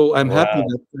 So I'm happy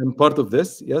that I'm part of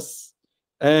this. Yes.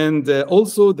 And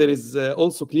also there is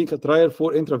also clinical trial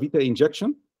for intravitreal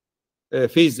injection,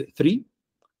 phase 3.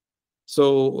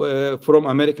 So from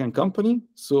American company.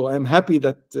 So I'm happy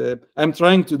that I'm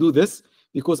trying to do this,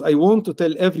 because I want to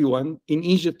tell everyone in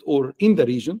Egypt or in the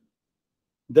region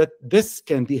that this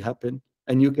can happen,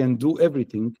 and you can do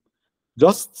everything.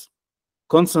 Just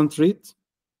concentrate,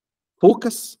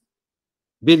 focus,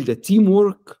 build a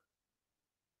teamwork,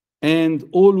 and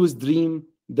always dream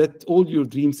that all your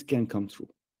dreams can come true.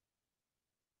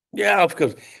 Yeah, of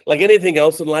course. Like anything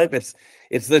else in life,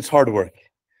 it's hard work.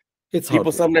 It's hard.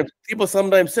 People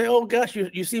sometimes say, "Oh gosh,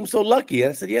 you seem so lucky."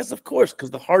 And I said, "Yes, of course,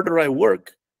 because the harder I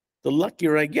work, the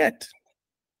luckier I get."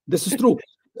 This is true.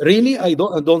 Really, I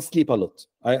don't sleep a lot.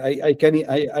 I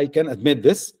can admit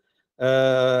this.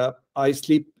 I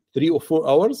sleep 3 or 4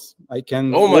 hours. I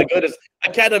can. Oh my goodness, I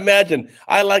can't imagine.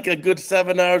 I like a good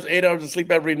 7 hours, 8 hours of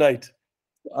sleep every night.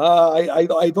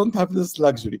 I don't have this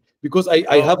luxury, because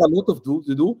I have a lot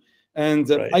to do, and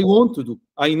Right. I want to do.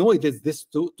 I know it is this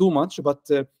too much, but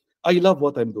I love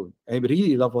what I'm doing. I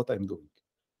really love what I'm doing.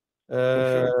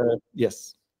 Sure.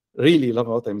 Yes, really love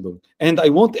what I'm doing, and I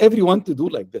want everyone to do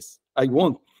like this. I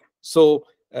want. So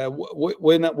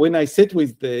when I sit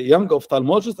with the young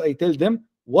ophthalmologists, I tell them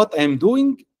what I'm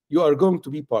doing. You are going to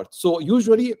be part. So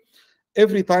usually,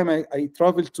 every time I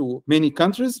travel to many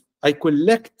countries, I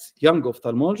collect young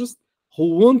ophthalmologists who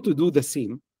want to do the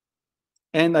same.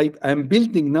 And I'm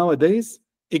building nowadays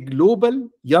a global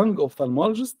young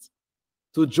ophthalmologist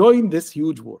to join this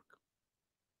huge work.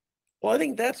 Well, I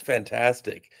think that's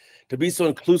fantastic to be so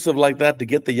inclusive like that, to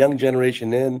get the young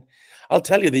generation in. I'll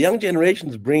tell you, the young generation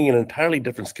is bringing an entirely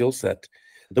different skill set.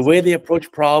 The way they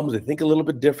approach problems, they think a little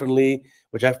bit differently,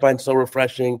 which I find so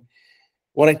refreshing.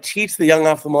 When I teach the young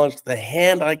ophthalmologists the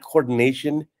hand-eye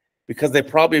coordination, because they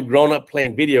probably have grown up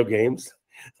playing video games,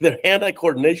 their hand-eye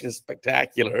coordination is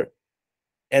spectacular.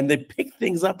 And they pick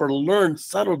things up or learn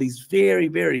subtleties very,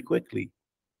 very quickly.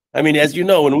 I mean, as you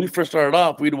know, when we first started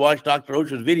off, we'd watch Dr.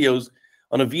 Osher's videos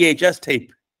on a VHS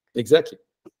tape. Exactly.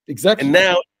 And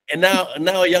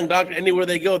now a young doctor, anywhere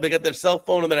they go, they got their cell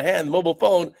phone in their hand, mobile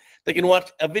phone. They can watch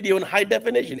a video in high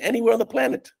definition anywhere on the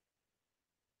planet.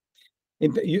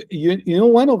 And you know,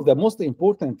 one of the most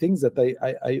important things that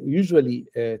I usually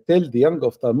tell the young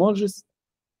ophthalmologists,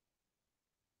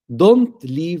 don't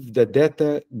leave the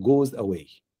data goes away.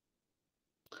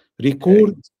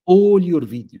 Record all your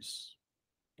videos.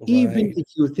 Right. Even if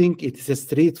you think it is a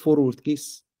straightforward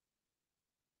case.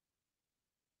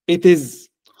 It is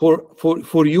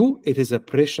for you, it is a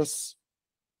precious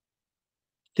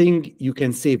thing. You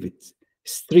can save it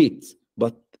straight,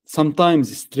 but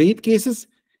sometimes straight cases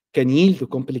can yield to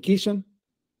complication,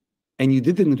 and you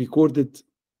didn't record it.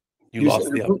 You lost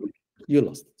it. You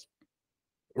lost it.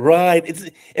 Right. It's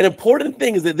an important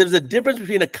thing is that there's a difference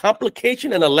between a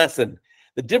complication and a lesson.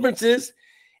 The difference is,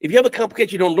 if you have a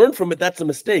complication, you don't learn from it, that's a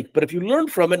mistake. But if you learn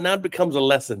from it, now it becomes a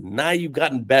lesson. Now you've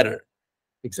gotten better.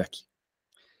 Exactly.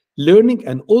 Learning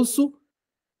and also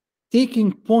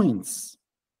taking points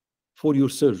for your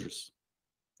surgeries.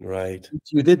 Right.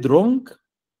 If you did wrong,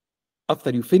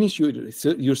 after you finish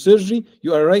your surgery,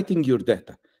 you are writing your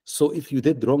data. So if you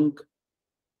did wrong,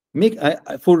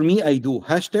 for me, I do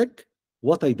hashtag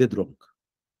what I did wrong.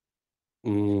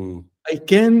 I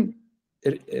can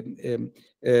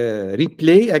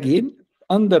replay again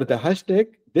under the hashtag,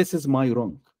 this is my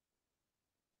wrong.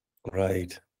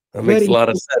 Right. That Very makes a lot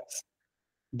of sense.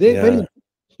 Very,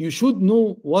 you should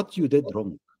know what you did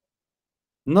wrong,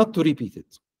 not to repeat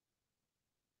it.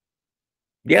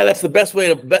 Yeah, that's the best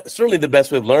way certainly the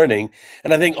best way of learning.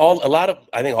 And I think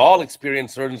all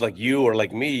experienced surgeons like you or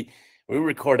like me, we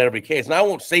record every case. And I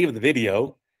won't save the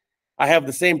video. I have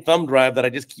the same thumb drive that I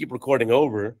just keep recording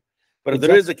over. But if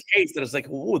there is a case that is like,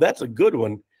 oh, that's a good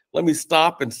one, let me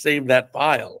stop and save that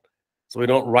file so we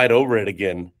don't write over it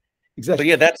again. Exactly. So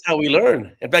yeah, that's how we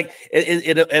learn. In fact,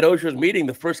 at Osher's meeting,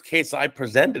 the first case I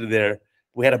presented there,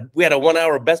 we had a 1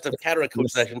 hour best of cataract coach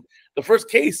session. The first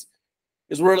case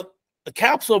is where the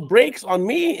capsule breaks on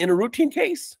me in a routine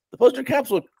case. The posterior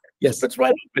capsule splits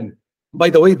right open. By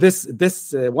the way, this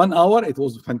 1 hour, it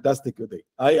was fantastic today.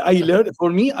 I learned, for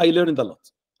me, I learned a lot.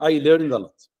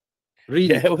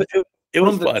 Really. Yeah, it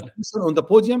was fun. On the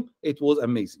podium, it was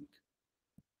amazing.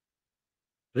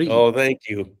 Really. Oh, thank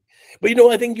you. But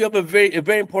I think you have a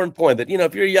very important point that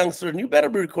if you're a young surgeon, you better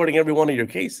be recording every one of your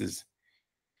cases.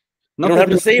 You don't have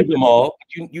to save them all.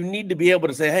 You need to be able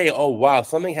to say, hey, oh, wow,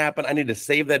 something happened. I need to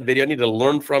save that video. I need to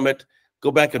learn from it,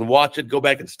 go back and watch it, go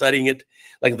back and studying it.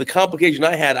 Like the complication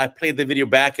I had, I played the video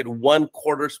back at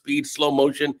 1/4 speed, slow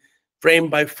motion, frame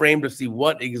by frame to see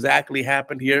what exactly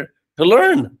happened here to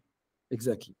learn.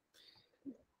 Exactly.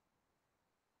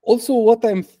 Also, what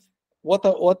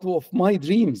of my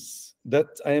dreams that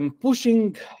I am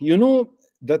pushing,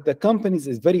 that the companies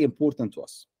is very important to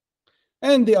us.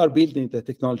 And they are building the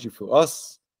technology for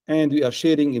us, and we are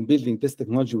sharing and building this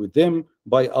technology with them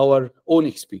by our own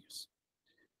experience.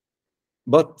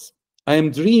 But I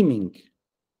am dreaming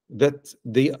that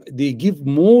they give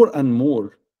more and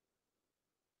more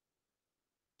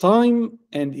time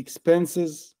and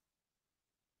expenses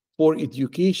for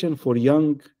education for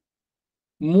young,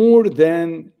 more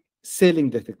than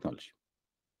selling the technology.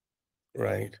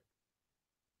 Right.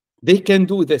 They can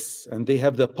do this, and they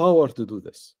have the power to do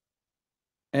this.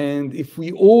 And if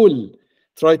we all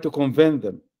try to convince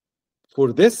them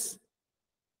for this,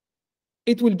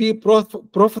 it will be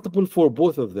profitable for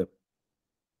both of them.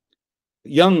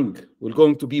 Young will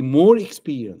going to be more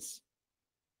experienced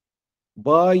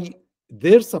by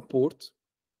their support,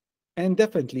 and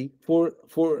definitely for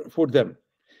them.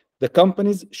 The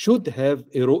companies should have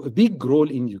a big role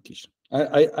in education.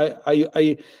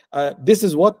 This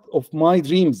is one of my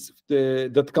dreams,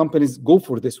 that companies go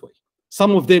for this way.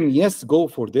 Some of them, yes, go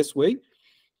for this way,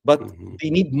 but they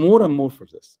need more and more for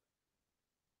this.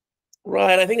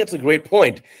 Right. I think that's a great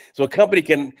point. So a company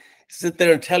can sit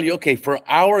there and tell you, okay, for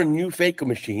our new phaco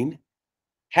machine,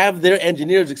 have their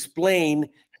engineers explain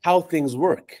how things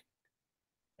work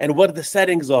and what the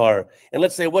settings are. And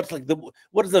let's say, what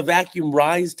does the vacuum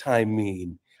rise time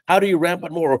mean? How do you ramp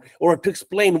it more? Or to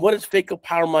explain what is phaco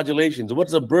power modulations,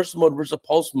 what's a burst mode versus a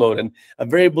pulse mode, and a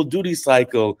variable duty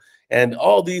cycle, and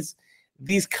all these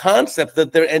concepts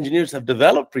that their engineers have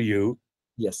developed for you.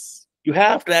 Yes. You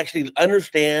have to actually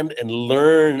understand and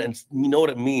learn and know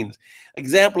what it means.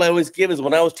 Example I always give is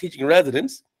when I was teaching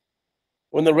residents,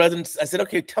 I said,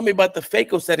 okay, tell me about the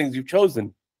phaco settings you've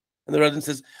chosen. And the resident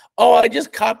says, oh, I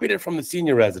just copied it from the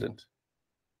senior resident.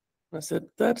 I said,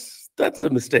 that's a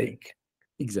mistake.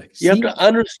 Exactly. You have to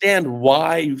understand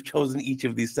why you've chosen each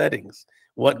of these settings,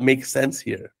 what makes sense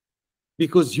here.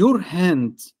 Because your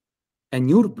hand and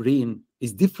your brain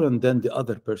is different than the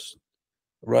other person.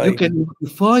 Right. You can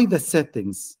modify the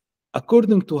settings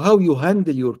according to how you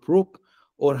handle your probe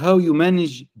or how you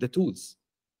manage the tools.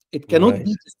 It cannot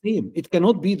be the same. It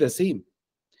cannot be the same.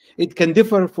 It can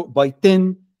differ by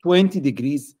 10, 20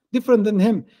 degrees different than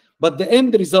him. But the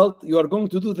end result, you are going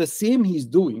to do the same he's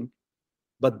doing,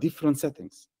 but different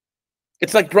settings.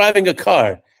 It's like driving a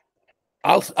car.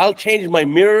 I'll change my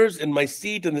mirrors and my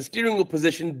seat and the steering wheel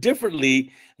position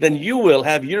differently than you will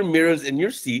have your mirrors and your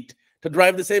seat to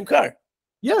drive the same car.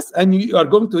 Yes, and you are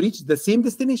going to reach the same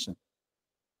destination.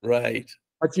 Right.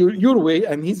 But your way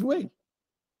and his way.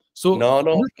 So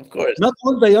no, of course. Not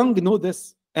all the young know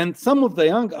this. And some of the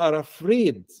young are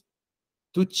afraid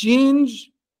to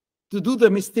change, to do the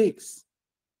mistakes.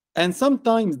 And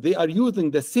sometimes they are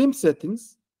using the same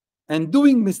settings and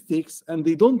doing mistakes, and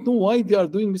they don't know why they are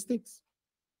doing mistakes.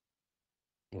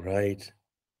 Right.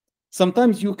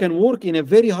 Sometimes you can work in a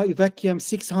very high vacuum,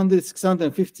 600,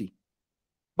 650,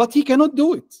 but he cannot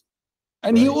do it.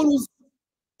 And he always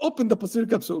open the posterior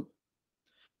capsule.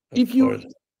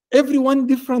 Everyone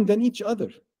different than each other.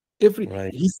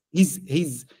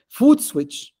 His foot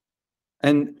switch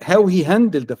and how he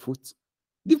handled the foot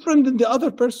different than the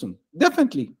other person,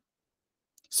 definitely.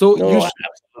 So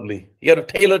Absolutely. You got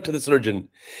to tailor it to the surgeon.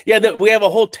 Yeah, we have a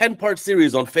whole 10-part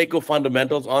series on phaco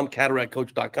fundamentals on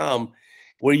CataractCoach.com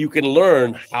where you can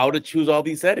learn how to choose all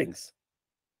these settings.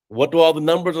 What do all the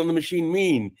numbers on the machine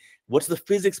mean? What's the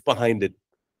physics behind it?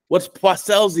 What's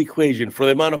Poiseuille's equation for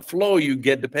the amount of flow you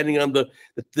get depending on the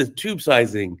tube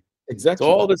sizing? Exactly.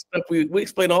 So all this stuff, we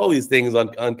explain all these things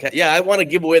on yeah, I want to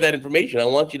give away that information. I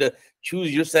want you to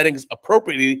choose your settings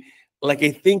appropriately like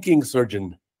a thinking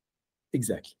surgeon.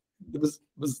 Exactly.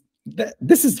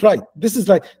 This is right. This is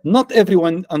right. Not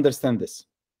everyone understands this.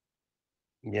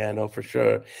 Yeah, no, for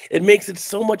sure. It makes it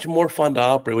so much more fun to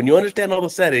operate when you understand all the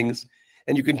settings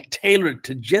and you can tailor it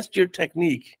to just your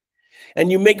technique.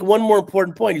 And you make one more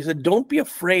important point. You said, don't be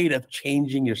afraid of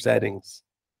changing your settings,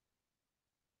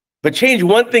 but change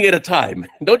one thing at a time.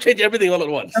 Don't change everything all at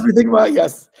once. Everything, well,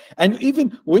 yes. And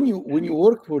even when you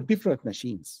work for different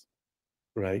machines,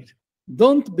 right?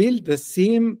 Don't build the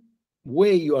same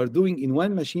way you are doing in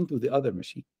one machine to the other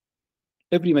machine.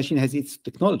 Every machine has its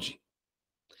technology.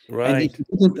 Right. And if you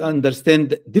didn't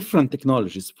understand different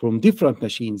technologies from different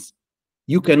machines,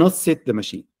 you cannot set the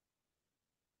machine.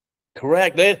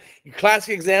 Correct. The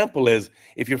classic example is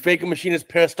if your phaco machine is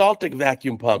peristaltic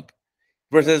vacuum pump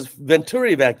versus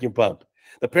Venturi vacuum pump.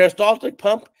 The peristaltic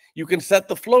pump, you can set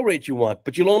the flow rate you want,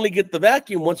 but you'll only get the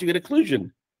vacuum once you get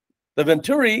occlusion. The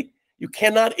Venturi, you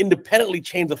cannot independently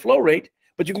change the flow rate,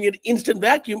 but you can get instant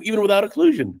vacuum even without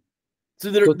occlusion. So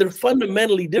they're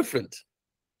fundamentally different.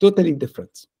 Totally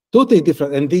different. Totally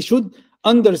different. And they should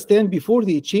understand before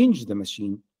they change the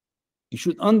machine, you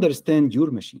should understand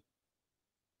your machine.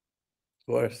 Of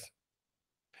course.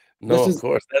 No, of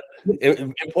course. That's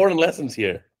important lessons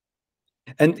here.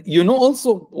 And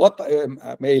also what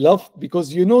I love, because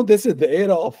this is the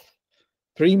era of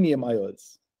premium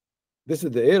IOLs. This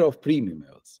is the era of premium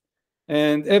IOLs.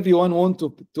 And everyone wants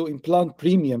to implant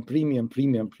premium.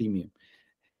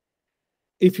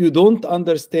 If you don't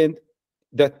understand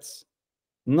that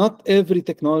not every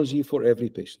technology for every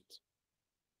patient.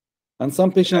 And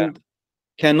some patients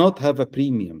cannot have a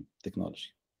premium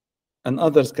technology, and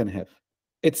others can have.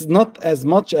 It's not as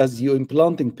much as you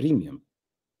implanting premium.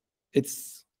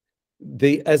 It's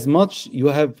as much you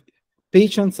have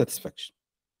patient satisfaction.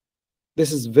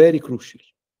 This is very crucial.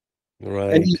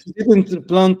 Right. And if you didn't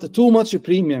implant too much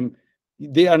premium,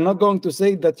 they are not going to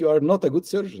say that you are not a good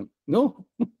surgeon. No,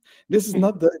 this is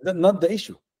not the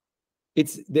issue.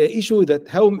 It's the issue that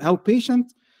how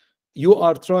patient you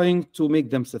are trying to make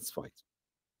them satisfied.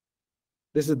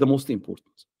 This is the most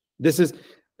important. This is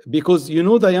because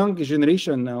the young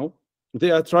generation now,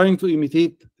 they are trying to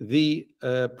imitate the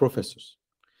professors.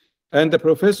 And the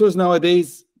professors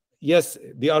nowadays, yes,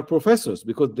 they are professors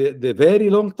because they're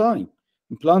very long time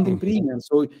implanting premium.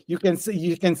 So you can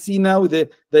see now the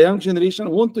young generation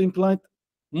want to implant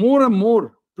more and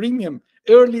more premium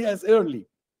early.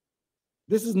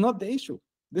 This is not the issue.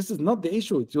 This is not the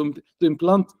issue to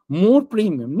implant more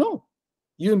premium. No,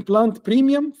 you implant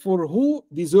premium for who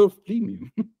deserve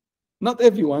premium. Not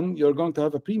everyone you're going to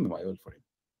have a premium IOL for him.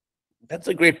 That's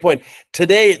a great point.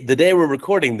 Today, the day we're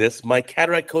recording this, my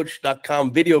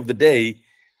CataractCoach.com video of the day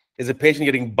is a patient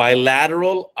getting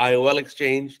bilateral IOL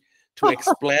exchange to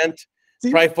explant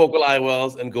trifocal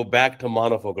IOLs and go back to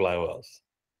monofocal IOLs.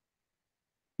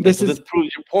 This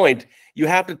proves your point. You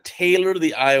have to tailor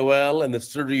the IOL and the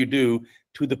surgery you do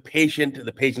to the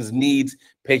patient's needs,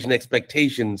 patient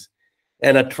expectations.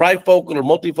 And a trifocal or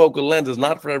multifocal lens is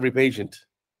not for every patient.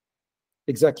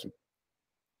 Exactly.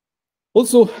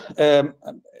 Also,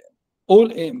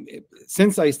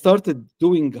 since I started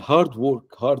doing hard work,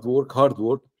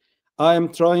 I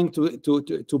am trying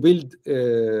to build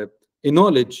a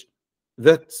knowledge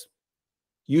that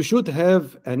you should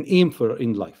have an aim for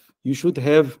in life. You should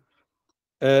have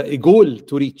a goal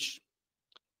to reach.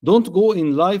 Don't go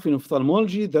in life in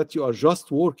ophthalmology that you are just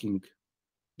working.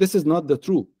 This is not the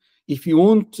truth. If you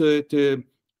want to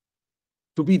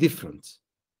be different,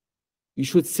 you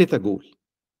should set a goal.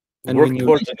 And work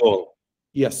towards a goal.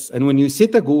 Yes, and when you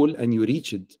set a goal and you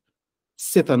reach it,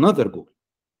 set another goal.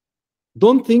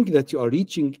 Don't think that you are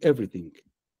reaching everything.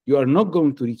 You are not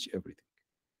going to reach everything.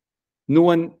 No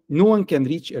one can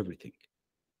reach everything.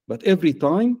 But every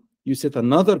time you set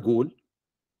another goal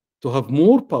to have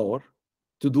more power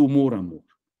to do more and more.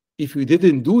 If you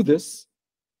didn't do this,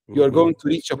 you are going to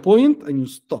reach a point and you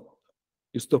stop.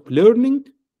 You stop learning.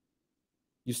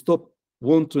 You stop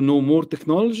want to know more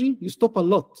technology. You stop a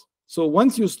lot. So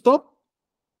once you stop,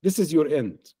 this is your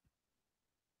end.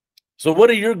 So what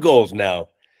are your goals now?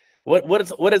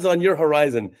 What is on your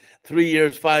horizon? 3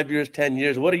 years, 5 years, 10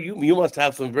 years? What are you must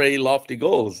have some very lofty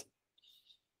goals.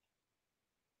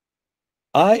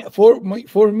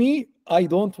 For me, I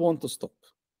don't want to stop.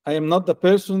 I am not the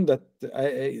person that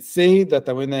I say that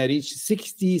when I reach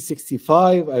 60,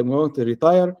 65, I'm going to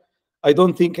retire. I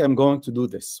don't think I'm going to do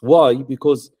this. Why?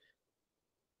 Because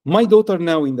my daughter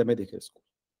now in the medical school,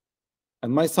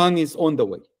 and my son is on the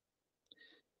way.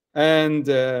 And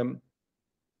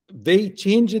they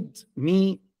changed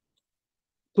me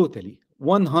totally,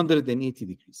 180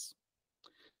 degrees.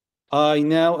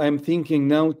 I'm thinking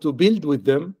now to build with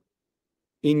them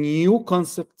a new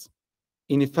concept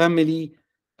in a family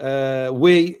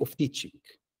way of teaching.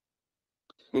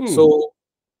 So,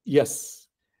 yes,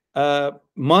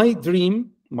 my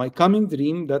dream, my coming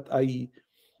dream, that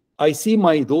I see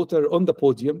my daughter on the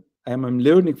podium, I'm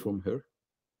learning from her,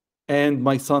 and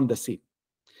my son the same.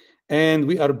 And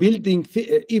we are building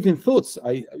even thoughts.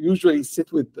 I usually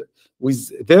sit with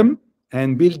them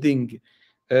and building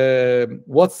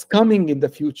what's coming in the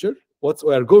future, what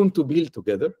we are going to build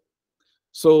together.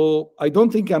 So I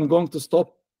don't think I'm going to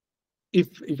stop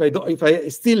if I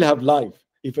still have life.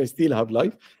 If I still have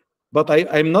life, but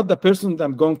I'm not the person that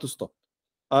I'm going to stop.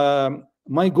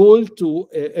 My goal to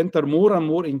enter more and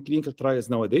more in clinical trials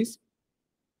nowadays.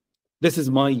 This is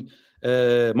my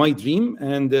dream,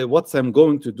 and what I'm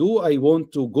going to do. I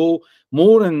want to go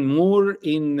more and more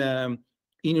in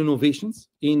innovations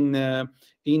in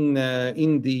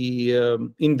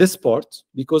this part,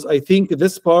 because I think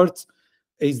this part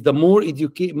is the more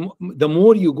the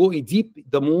more you go deep,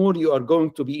 the more you are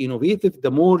going to be innovative, the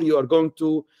more you are going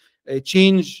to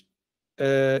change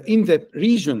in the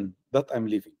region that I'm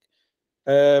living.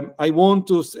 I want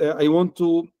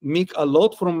to make a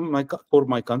lot for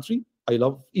my country. I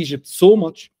love Egypt so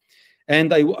much,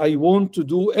 and I want to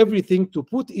do everything to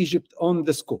put Egypt on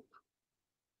the scope,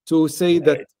 to say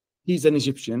that he's an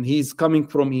Egyptian, he's coming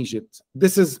from Egypt.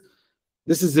 This is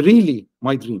really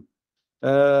my dream.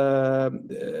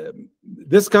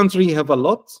 This country have a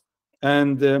lot,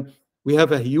 and we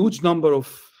have a huge number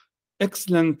of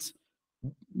excellent,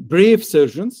 brave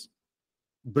surgeons,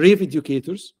 brave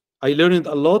educators. I learned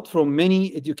a lot from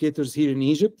many educators here in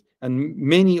Egypt and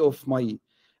many of my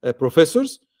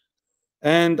professors,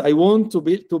 and I want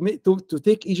to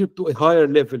take Egypt to a higher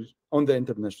level on the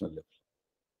international level.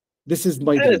 This is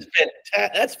my dream.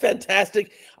 That's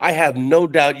fantastic. I have no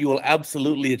doubt you will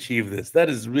absolutely achieve this. That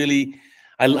is really,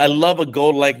 I love a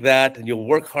goal like that, and you'll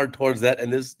work hard towards that.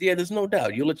 And there's no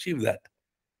doubt you'll achieve that.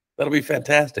 That'll be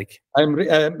fantastic.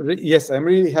 Yes, I'm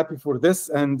really happy for this,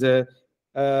 and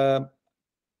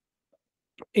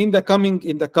in the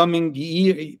coming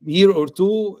year or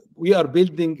two, we are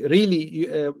building really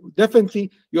definitely.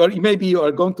 Maybe you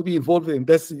are going to be involved in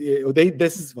this.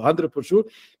 This is 100% for sure,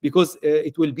 because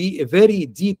it will be a very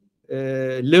deep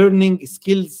learning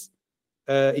skills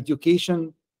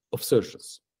education of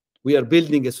surgeons. We are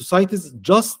building a society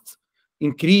just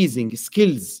increasing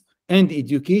skills and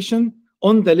education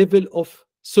on the level of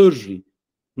surgery,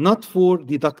 not for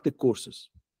didactic courses.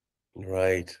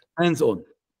 Right. Hands-on.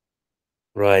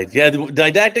 Right. Yeah.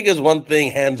 Didactic is one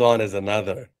thing, hands-on is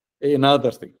another.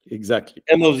 Another thing. Exactly.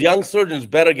 And those young surgeons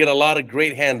better get a lot of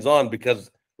great hands-on,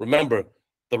 because remember,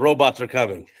 the robots are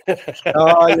coming. Yes.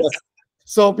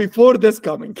 So before this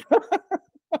coming.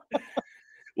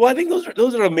 Well, I think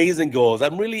those are amazing goals.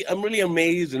 I'm really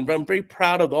amazed, and I'm very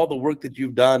proud of all the work that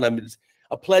you've done. I mean, it's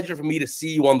a pleasure for me to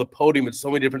see you on the podium at so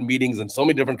many different meetings in so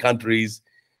many different countries.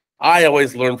 I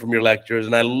always learn from your lectures,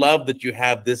 and I love that you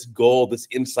have this goal, this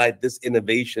insight, this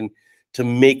innovation to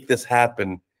make this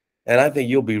happen. And I think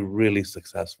you'll be really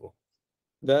successful.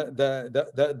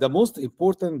 The most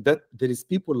important that there is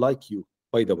people like you,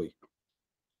 by the way.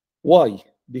 Why?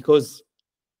 Because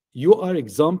you are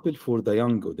example for the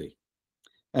young Uday.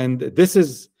 And this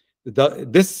is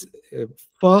this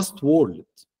fast world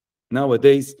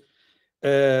nowadays,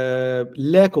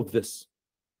 lack of this.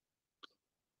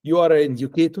 You are an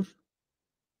educator,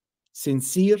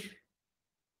 sincere,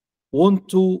 want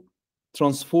to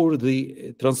transform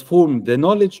the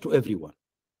knowledge to everyone.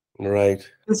 Right.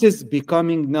 This is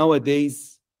becoming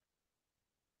nowadays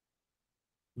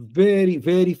very,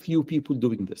 very few people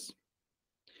doing this.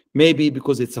 Maybe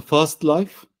because it's a fast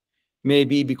life,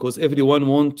 maybe because everyone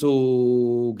wants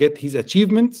to get his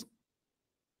achievements,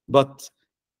 but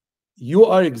you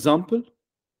are example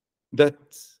that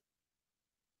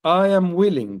I am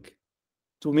willing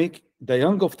to make the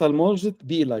young ophthalmologist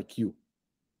be like you.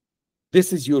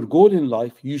 This is your goal in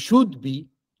life. You should be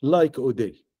like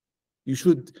Uday. You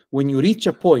should, when you reach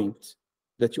a point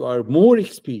that you are more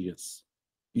experienced,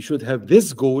 you should have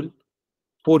this goal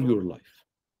for your life.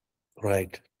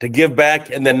 Right. To give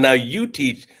back, and then now you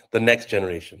teach the next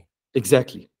generation.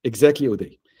 Exactly,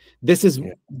 Uday. This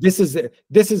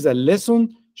is a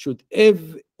lesson should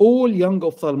all young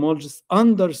ophthalmologists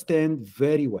understand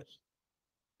very well.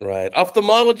 Right.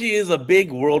 Ophthalmology is a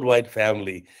big worldwide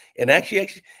family. And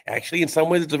actually, in some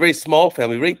ways, it's a very small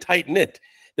family, very tight-knit.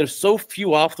 There's so few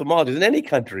ophthalmologists in any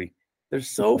country. There's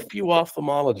so few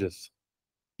ophthalmologists.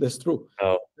 That's true.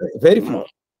 Oh, Very few.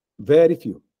 Very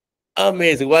few.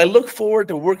 amazing. Well, I look forward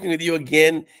to working with you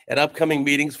again at upcoming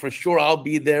meetings. For sure, I'll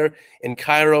be there in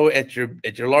Cairo at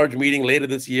your large meeting later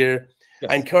this year.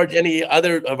 Yes. I encourage any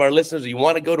other of our listeners, you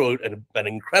want to go to an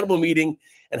incredible meeting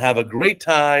and have a great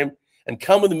time, and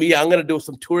come with me. I'm going to do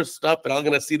some tourist stuff, and I'm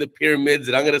going to see the pyramids,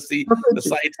 and I'm going to see the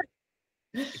sites.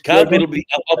 I'll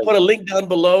put a link down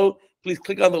below. Please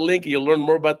click on the link, and you'll learn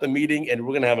more about the meeting, and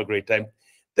we're going to have a great time.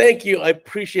 Thank you. I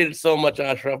appreciate it so much,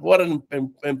 Ashraf. What an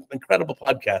incredible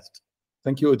podcast.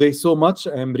 Thank you, Uday, so much.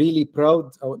 I'm really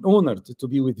proud and honored to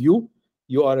be with you.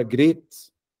 You are a great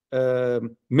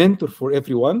mentor for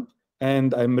everyone,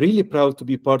 and I'm really proud to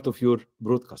be part of your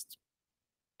broadcast.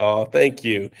 Oh, thank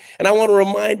you. And I want to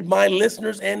remind my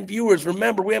listeners and viewers,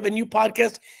 remember, we have a new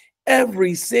podcast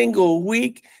every single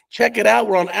week. Check it out.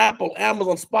 We're on Apple,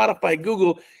 Amazon, Spotify,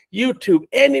 Google, YouTube,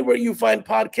 anywhere you find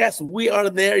podcasts, we are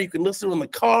there. You can listen in the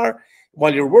car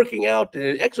while you're working out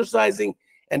and exercising.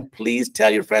 And please tell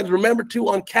your friends. Remember, too,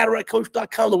 on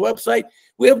CataractCoach.com, the website,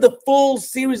 we have the full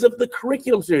series of the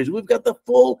curriculum series. We've got the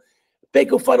full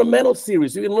Phaco Fundamental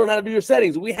series. You can learn how to do your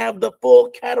settings. We have the full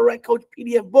Cataract Coach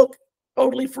PDF book,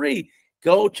 totally free.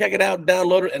 Go check it out,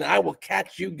 download it, and I will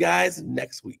catch you guys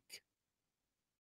next week.